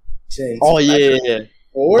Ranks since. Oh yeah.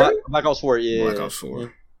 4? Black Ops 4. Yeah. Black Ops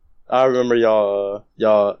 4. I remember y'all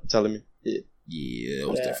telling me. Yeah, it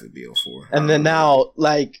was definitely BO4. And then now,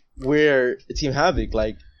 like, we're Team Havoc.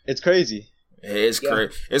 Like, it's crazy. It's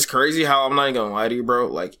crazy. It's crazy how, I'm not even gonna lie to you, bro.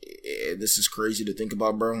 Like, this is crazy to think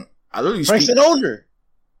about, bro. I literally Frank's an owner.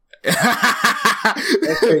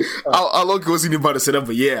 I look wasn't even about to set up,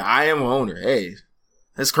 but yeah, I am an owner. Hey,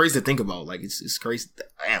 that's crazy to think about. Like it's crazy.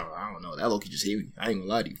 I don't know. That Loki just hit me. I ain't gonna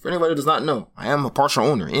lie to you. For anybody who does not know, I am a partial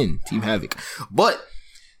owner in Team Havoc. But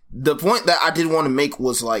the point that I did want to make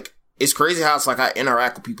was like, it's crazy how it's like I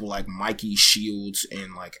interact with people like Mikey Shields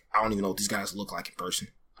and like I don't even know what these guys look like in person.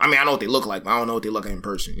 I mean, I know what they look like, but I don't know what they look like in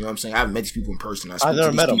person. You know what I'm saying? I haven't met these people in person. I speak to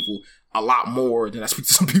these people a lot more than I speak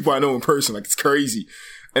to some people I know in person. Like, it's crazy.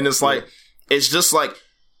 And it's like, it's just like,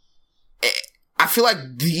 I feel like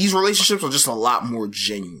these relationships are just a lot more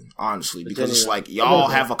genuine, honestly, because it's like y'all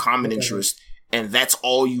have a common interest and that's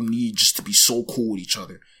all you need just to be so cool with each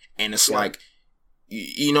other. And it's like,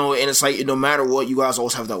 you know, and it's like, no matter what, you guys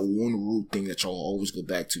always have that one root thing that y'all always go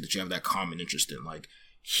back to, that you have that common interest in. Like,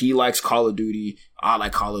 he likes Call of Duty, I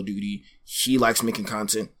like Call of Duty, he likes making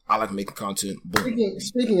content, I like making content. Boom.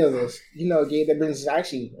 Speaking of this, you know, Gabe, that brings us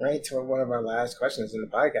actually right to one of our last questions in the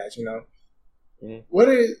podcast, you know. What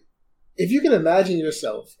is, if you can imagine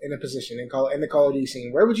yourself in a position in the Call of Duty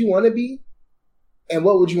scene, where would you want to be, and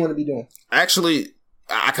what would you want to be doing? Actually,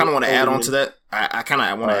 I kind of want to add on to that. I kind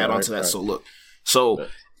of want to add on to that. So look,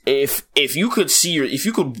 if you could if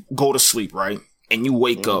you could go to sleep, right, and you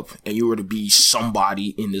wake up and you were to be somebody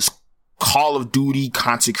in this Call of Duty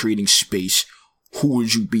content creating space, who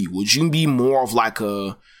would you be? Would you be more of like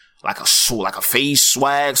a FaZe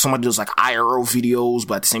swag, somebody does like IRL videos,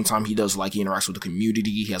 but at the same time he interacts with the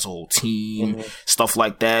community, he has a whole team, stuff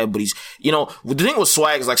like that. But he's, you know, the thing with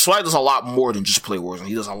swag is like Swag does a lot more than just play Warzone.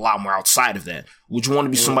 He does a lot more outside of that. Would you want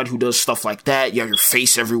to be somebody who does stuff like that? You have your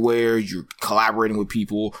face everywhere, you're collaborating with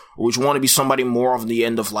people, or would you want to be somebody more of the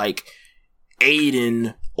end of like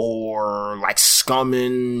Aiden or like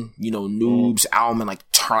Scumming, you know, Noobs, Alman, like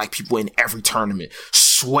people in every tournament,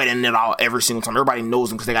 sweating it out every single time. Everybody knows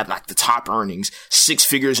them because they got like the top earnings, 6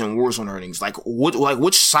 figures in Warzone earnings. Like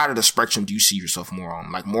which side of the spectrum do you see yourself more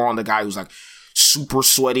on? Like more on the guy who's like super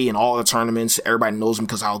sweaty in all the tournaments, everybody knows him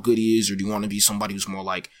because how good he is, or do you want to be somebody who's more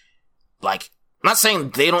like I'm not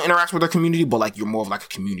saying they don't interact with their community, but like you're more of like a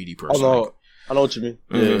community person. I know what you mean.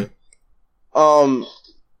 Yeah.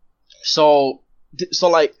 So this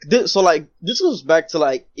goes back to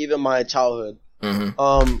like even my childhood.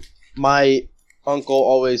 My uncle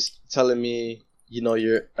always telling me, you know,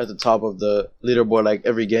 you're at the top of the leaderboard like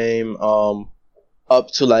every game. Up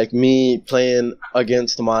to like me playing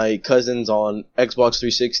against my cousins on Xbox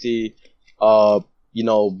 360. You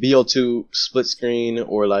know, BO2 split screen,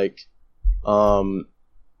 or like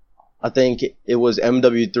I think it was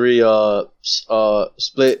MW3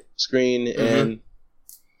 split screen, and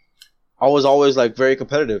I was always like very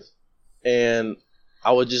competitive, and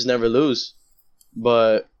I would just never lose.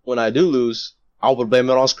 But when I do lose, I would blame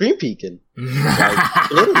it on screen peeking.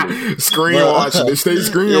 Like, literally. Screen watching. They stay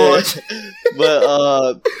screen watching.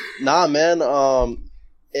 But nah, man.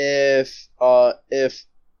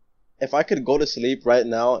 If I could go to sleep right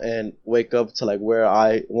now and wake up to like where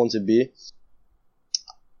I want to be,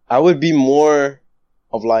 I would be more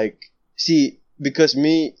of like, because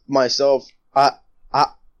me myself, I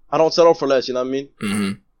don't settle for less, you know what I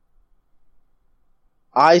mean?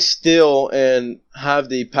 I still and have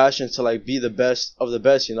the passion to like be the best of the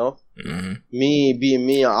best, you know? Me being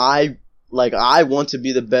me, I want to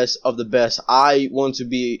be the best of the best. I want to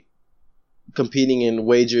be competing in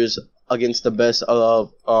wagers against the best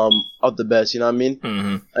of the best, you know what I mean?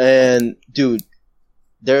 And dude,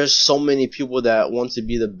 there's so many people that want to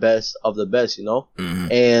be the best of the best, you know?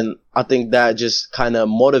 And I think that just kind of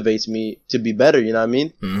motivates me to be better, you know what I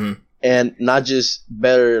mean? And not just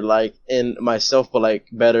better like in myself, but like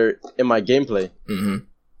better in my gameplay. You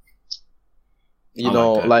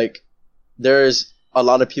know, like there's a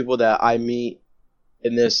lot of people that I meet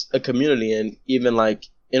in this community, and even like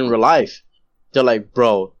in real life, they're like,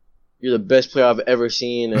 bro, you're the best player I've ever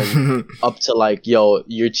seen, and up to like, yo,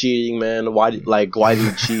 you're cheating, man. Why do you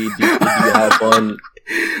cheat? Do you have fun?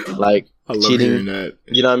 Like, I love cheating, hearing that.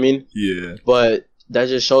 You know what I mean? Yeah. But that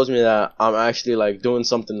just shows me that I'm actually like doing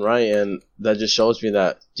something right, and that just shows me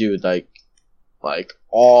that, dude, like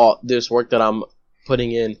all this work that I'm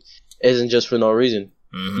putting in isn't just for no reason,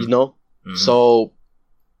 you know? So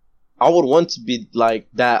I would want to be like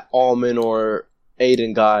that Alman or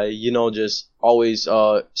Aiden guy, you know, just always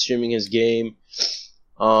streaming his game,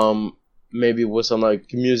 maybe with some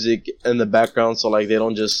like music in the background, so like they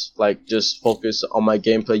don't just focus on my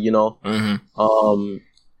gameplay, you know.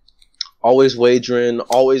 Always wagering,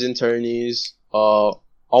 always in tourneys,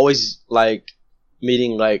 always like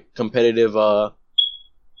meeting like competitive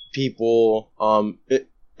people,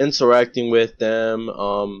 interacting with them,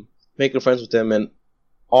 making friends with them, and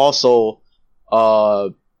also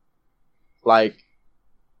like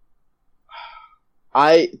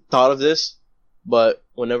I thought of this, but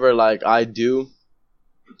whenever like I do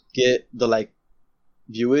get the like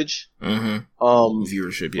viewage,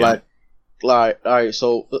 viewership, yeah. Like, all right.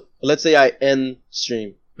 So let's say I end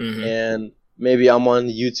stream and maybe I'm on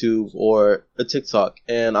YouTube or a TikTok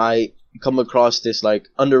and I come across this like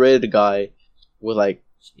underrated guy with like,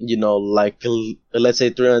 you know, like let's say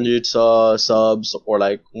 300 subs or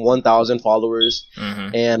like 1,000 followers,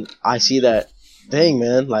 and I see that, dang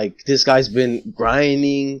man, like this guy's been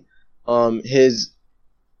grinding. His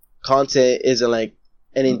content isn't like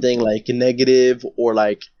anything like negative or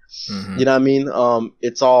like, you know what I mean?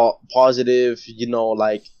 It's all positive, you know,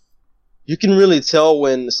 like you can really tell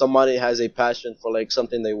when somebody has a passion for like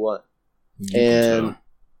something they want. And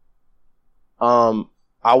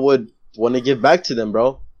I would want to give back to them,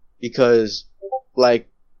 bro, because like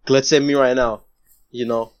let's say me right now, you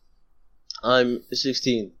know, I'm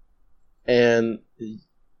 16 and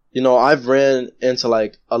you know, I've ran into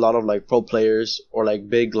like a lot of like pro players or like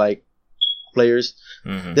big like players.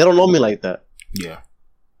 They don't know me like that. Yeah.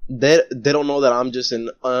 They don't know that I'm just an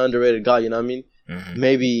underrated guy, you know what I mean?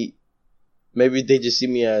 Maybe they just see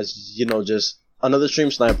me as, you know, just another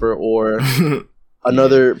stream sniper or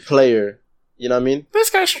another player, you know what I mean? This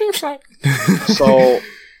guy's stream sniper. So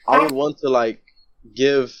I would want to like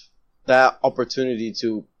give that opportunity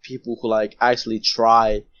to people who like actually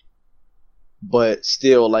try, but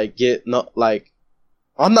still like get not like,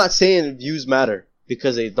 I'm not saying views matter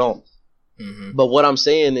because they don't. But what I'm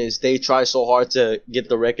saying is they try so hard to get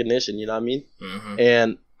the recognition, you know what I mean?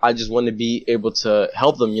 And I just want to be able to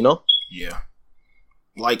help them, you know? Yeah.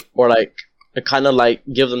 Like, or like, kind of like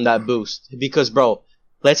give them that boost. Because, bro,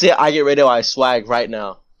 let's say I get Radio I swag right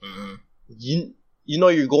now. You know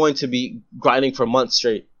you're going to be grinding for months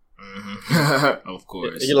straight. Of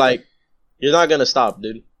course. You're like, you're not going to stop,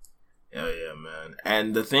 dude. Yeah, man.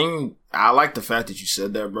 And the thing, I like the fact that you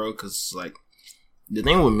said that, bro, because, like, the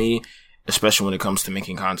thing with me, especially when it comes to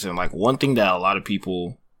making content, like one thing that a lot of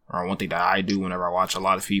people, or one thing that I do whenever I watch a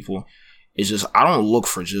lot of people, is just, I don't look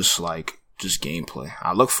for just gameplay.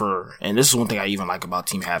 I look for, and this is one thing I even like about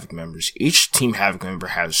Team Havoc members. Each Team Havoc member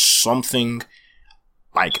has something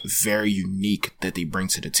like very unique that they bring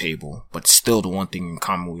to the table, but still the one thing in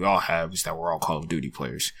common we all have is that we're all Call of Duty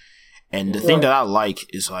players. And the thing that I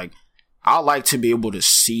like is like, I like to be able to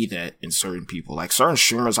see that in certain people. Like certain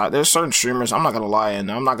streamers, there's certain streamers, I'm not gonna lie,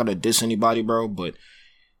 and I'm not gonna diss anybody, bro, but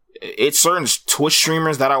it's certain Twitch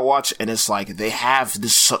streamers that I watch, and it's like they have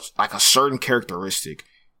this, like a certain characteristic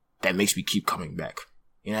that makes me keep coming back.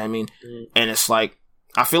 You know what I mean? And it's like,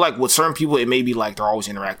 I feel like with certain people, it may be like they're always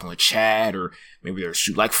interacting with chat, or maybe they're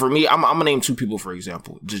like for me, I'm gonna name two people, for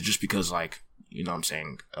example, just because, like, you know what I'm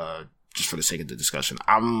saying, just for the sake of the discussion.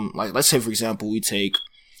 I'm like, let's say, for example, we take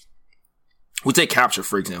Capture,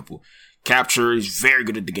 for example. Capture is very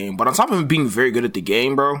good at the game, but on top of him being very good at the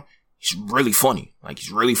game, bro, he's really funny. Like,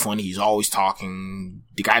 he's really funny. He's always talking.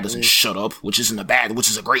 The guy doesn't shut up, which is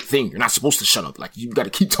a great thing. You're not supposed to shut up. Like, you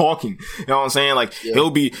gotta keep talking. You know what I'm saying? Like,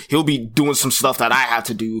 he'll be doing some stuff that I have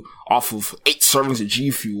to do off of 8 servings of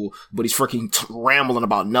G Fuel, but he's freaking rambling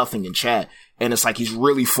about nothing in chat. And it's like, he's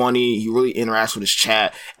really funny. He really interacts with his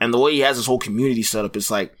chat. And the way he has his whole community set up,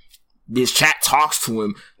 it's like, this chat talks to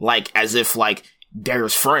him like as if like they're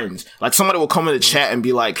his friends. Like somebody will come in the chat and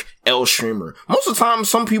be like, L streamer. Most of the time,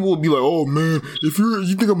 some people will be like, oh man, if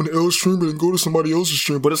you think I'm an L streamer, then go to somebody else's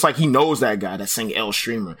stream. But it's like he knows that guy that's saying L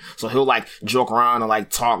streamer. So he'll like joke around and like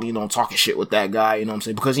talk, you know, talking shit with that guy, you know what I'm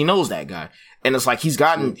saying? Because he knows that guy. And it's like he's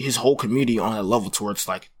gotten his whole community on that level to where it's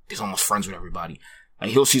like he's almost friends with everybody. Like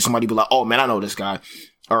he'll see somebody be like, oh man, I know this guy.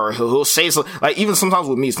 Or he'll say something, like even sometimes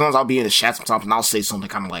with me, sometimes I'll be in the chat sometimes and I'll say something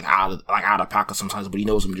kind of like out of pocket sometimes, but he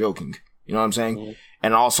knows I'm joking. You know what I'm saying?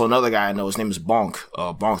 And also another guy I know, his name is Bonk.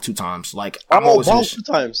 Bonk 2 times. Like I'm always in this, 2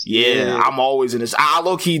 times. Yeah, I'm always in this. I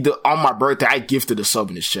low key on my birthday I gifted a sub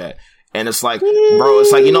in his chat, and it's like, bro,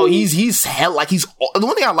 it's like, you know, he's hell, like the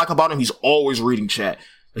one thing I like about him, he's always reading chat.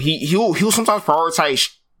 He'll sometimes prioritize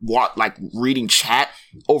like reading chat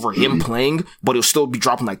over him playing, but he'll still be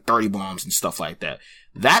dropping like 30 bombs and stuff like that.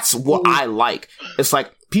 That's what I like. It's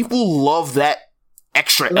like people love that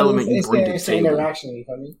extra element you bring to the table. Interaction,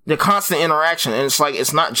 the constant interaction, and it's like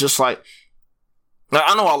it's not just like.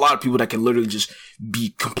 I know a lot of people that can literally just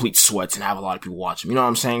be complete sweats and have a lot of people watch them. You know what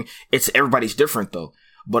I'm saying? Everybody's different though,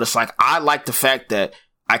 but it's like I like the fact that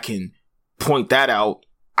I can point that out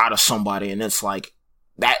of somebody, and it's like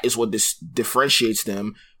that is what this differentiates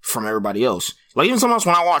them from everybody else. Like even sometimes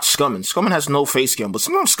when I watch Scummin has no face cam, but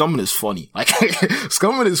sometimes Scummin is funny. Like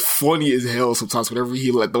Scummin is funny as hell sometimes. Whenever he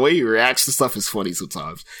like the way he reacts to stuff is funny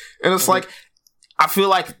sometimes, and it's like I feel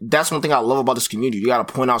like that's one thing I love about this community. You got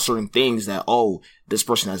to point out certain things that, oh, this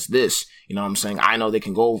person has this. You know what I'm saying? I know they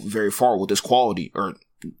can go very far with this quality or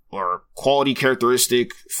quality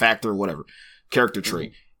characteristic, factor, whatever, character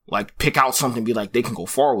trait. Like, pick out something, be like, they can go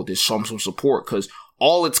far with this, show them some support. Cause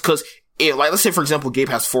let's say, for example, Gabe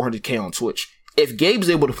has 400K on Twitch. If Gabe's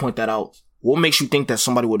able to point that out, what makes you think that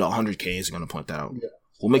somebody with 100K isn't going to point that out? Yeah.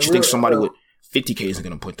 What makes you think somebody with 50K isn't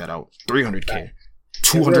going to point that out? 300K.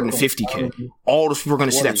 250K. All those people are going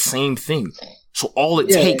to see that same thing. So all it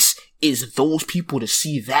takes is those people to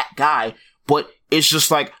see that guy. But it's just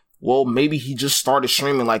like, well, maybe he just started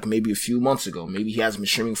streaming like maybe a few months ago. Maybe he hasn't been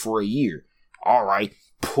streaming for a year. All right.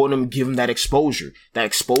 Give him that exposure. That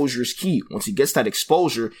exposure is key. Once he gets that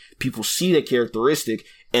exposure, people see the characteristic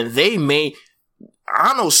and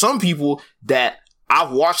I know some people that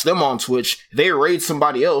I've watched them on Twitch. They raid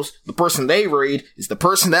somebody else. The person they raid is the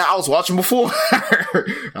person that I was watching before.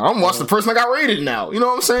 I'm watching the person that got raided now. You know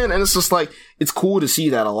what I'm saying? And it's just like, it's cool to see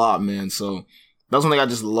that a lot, man. So that's one thing I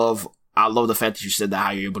just love. I love the fact that you said that,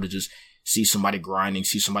 how you're able to just see somebody grinding,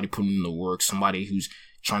 see somebody putting in the work, somebody who's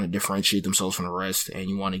trying to differentiate themselves from the rest, and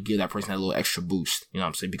you want to give that person that little extra boost. You know what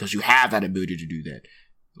I'm saying? Because you have that ability to do that.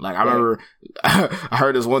 Like, I remember, I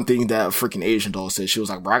heard this one thing that a freaking Asian doll said. She was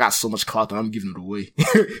like, bro, I got so much clout that I'm giving it away.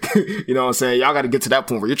 You know what I'm saying? Y'all got to get to that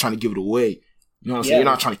point where you're trying to give it away. You know what I'm saying? You're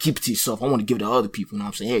not trying to keep it to yourself. I want to give it to other people. You know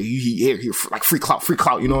what I'm saying? Hey, here, like free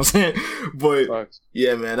clout. You know what I'm saying? But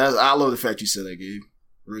yeah, man, I love the fact you said that, Gabe.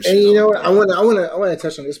 And you know what? I want to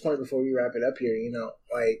touch on this point before we wrap it up here. You know,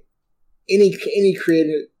 like any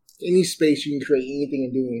creative, any space you can create anything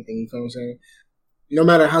and do anything. You know what I'm saying? No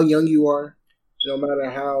matter how young you are, no matter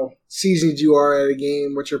how seasoned you are at a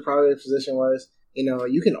game, what your product position was, you know,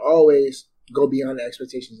 you can always go beyond the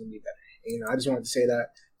expectations and be better. You know, I just wanted to say that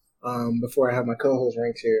before I have my co-host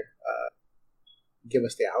Ranks here give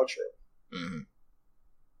us the outro. Mm-hmm.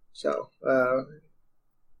 So,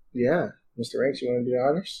 yeah, Mr. Ranks, you want to do the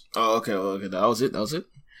honors? Oh, okay. Well, okay. That was it.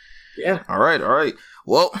 Yeah. All right.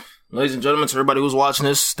 Well, ladies and gentlemen, to everybody who's watching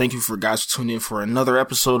this, thank you for tuning in for another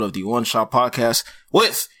episode of the One Shot Podcast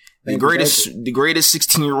with the greatest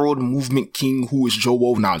 16-year-old movement king who is Joe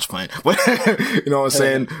Woe. Nah, I'm just playing. But, you know what I'm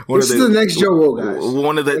saying? This is the next Joe Woe, guys.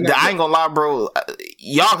 I ain't gonna lie, bro.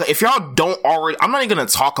 Y'all, if y'all don't already, I'm not even gonna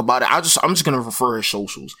talk about it. I'm just gonna refer his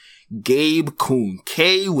socials. GabeKuun.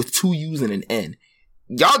 K with 2 U's and an N.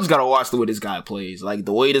 Y'all just gotta watch the way this guy plays. Like,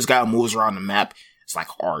 the way this guy moves around the map, it's like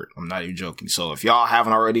art. I'm not even joking. So if y'all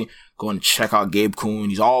haven't already, go and check out GabeKuun.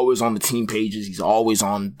 He's always on the team pages. He's always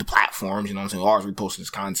on the platforms. You know what I'm saying? Always reposting his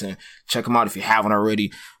content. Check him out if you haven't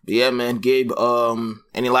already. But yeah, man, Gabe,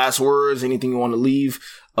 any last words? Anything you want to leave?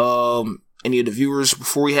 Any of the viewers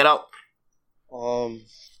before we head out?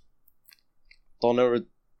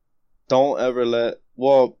 Don't ever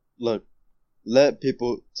let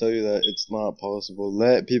people tell you that it's not possible.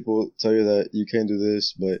 Let people tell you that you can't do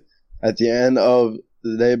this, but at the end of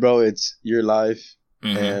the day, bro, it's your life,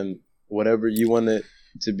 and whatever you want it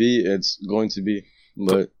to be, it's going to be.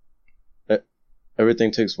 But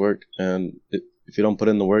everything takes work, and if you don't put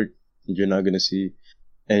in the work, you're not going to see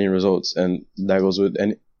any results, and that goes with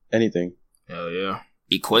anything. Hell yeah.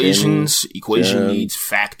 Equation needs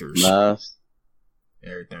factors. Math.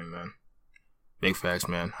 Everything, man. Big facts,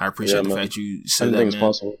 man. I appreciate the fact you said anything's that, man.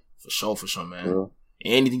 Possible. For sure, man. Yeah.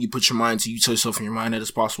 Anything you put your mind to, you tell yourself in your mind that it's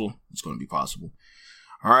possible, it's going to be possible.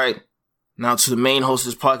 All right. Now to the main host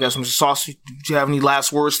of this podcast, Mr. Saucy. Do you have any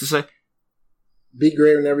last words to say? Be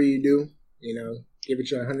great whenever you do. You know, give it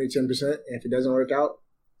your 110%. And if it doesn't work out,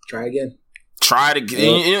 try again. Try it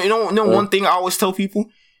again. You know one thing I always tell people?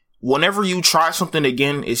 Whenever you try something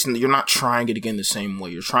again, you're not trying it again the same way.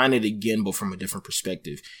 You're trying it again, but from a different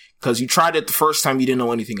perspective. Because you tried it the first time, you didn't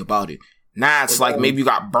know anything about it. Now it's like maybe you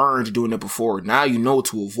got burned doing it before. Now you know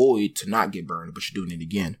to avoid to not get burned, but you're doing it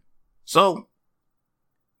again. So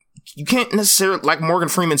you can't necessarily, like Morgan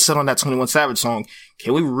Freeman said on that 21 Savage song,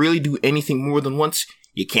 can we really do anything more than once?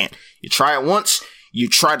 You can't. You try it once, you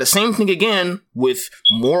try the same thing again with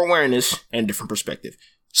more awareness and different perspective.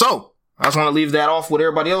 So I just want to leave that off with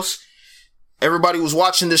everybody else. Everybody who's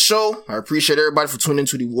watching this show, I appreciate everybody for tuning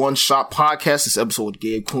into the One Shot Podcast. This episode with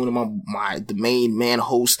GabeKuun and the main man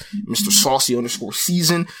host, Mr. Saucy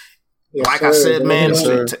 _season. Yes, like I said, man,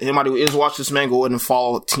 anybody who is watching this, man, go ahead and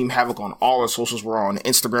follow Team Havoc on all our socials. We're on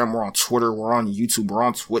Instagram, we're on Twitter, we're on YouTube, we're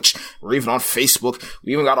on Twitch, we're even on Facebook.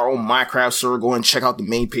 We even got our own Minecraft server. Go ahead and check out the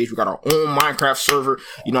main page. We got our own Minecraft server.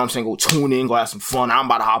 You know what I'm saying? Go tune in, go have some fun. I'm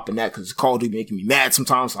about to hop in that because Call of Duty making me mad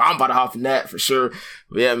sometimes, so I'm about to hop in that for sure.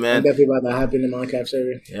 But yeah, man. I'm definitely about to hop in the Minecraft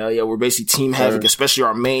server. Yeah, we're basically Team Havoc, especially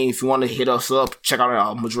our main. If you want to hit us up, check out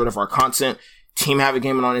our majority of our content. Team Havoc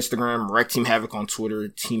Gaming on Instagram, Rec Team Havoc on Twitter,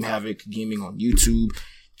 Team Havoc Gaming on YouTube.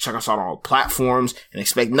 Check us out on all platforms and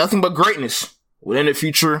expect nothing but greatness within the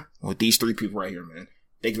future with these three people right here, man.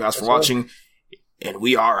 Thank you guys for watching, and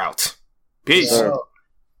we are out. Peace.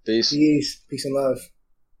 Peace. Peace and love.